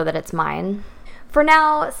page, you'll know that it's mine. For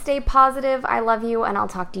now, stay positive, I love you, and I'll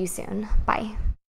talk to you soon. Bye.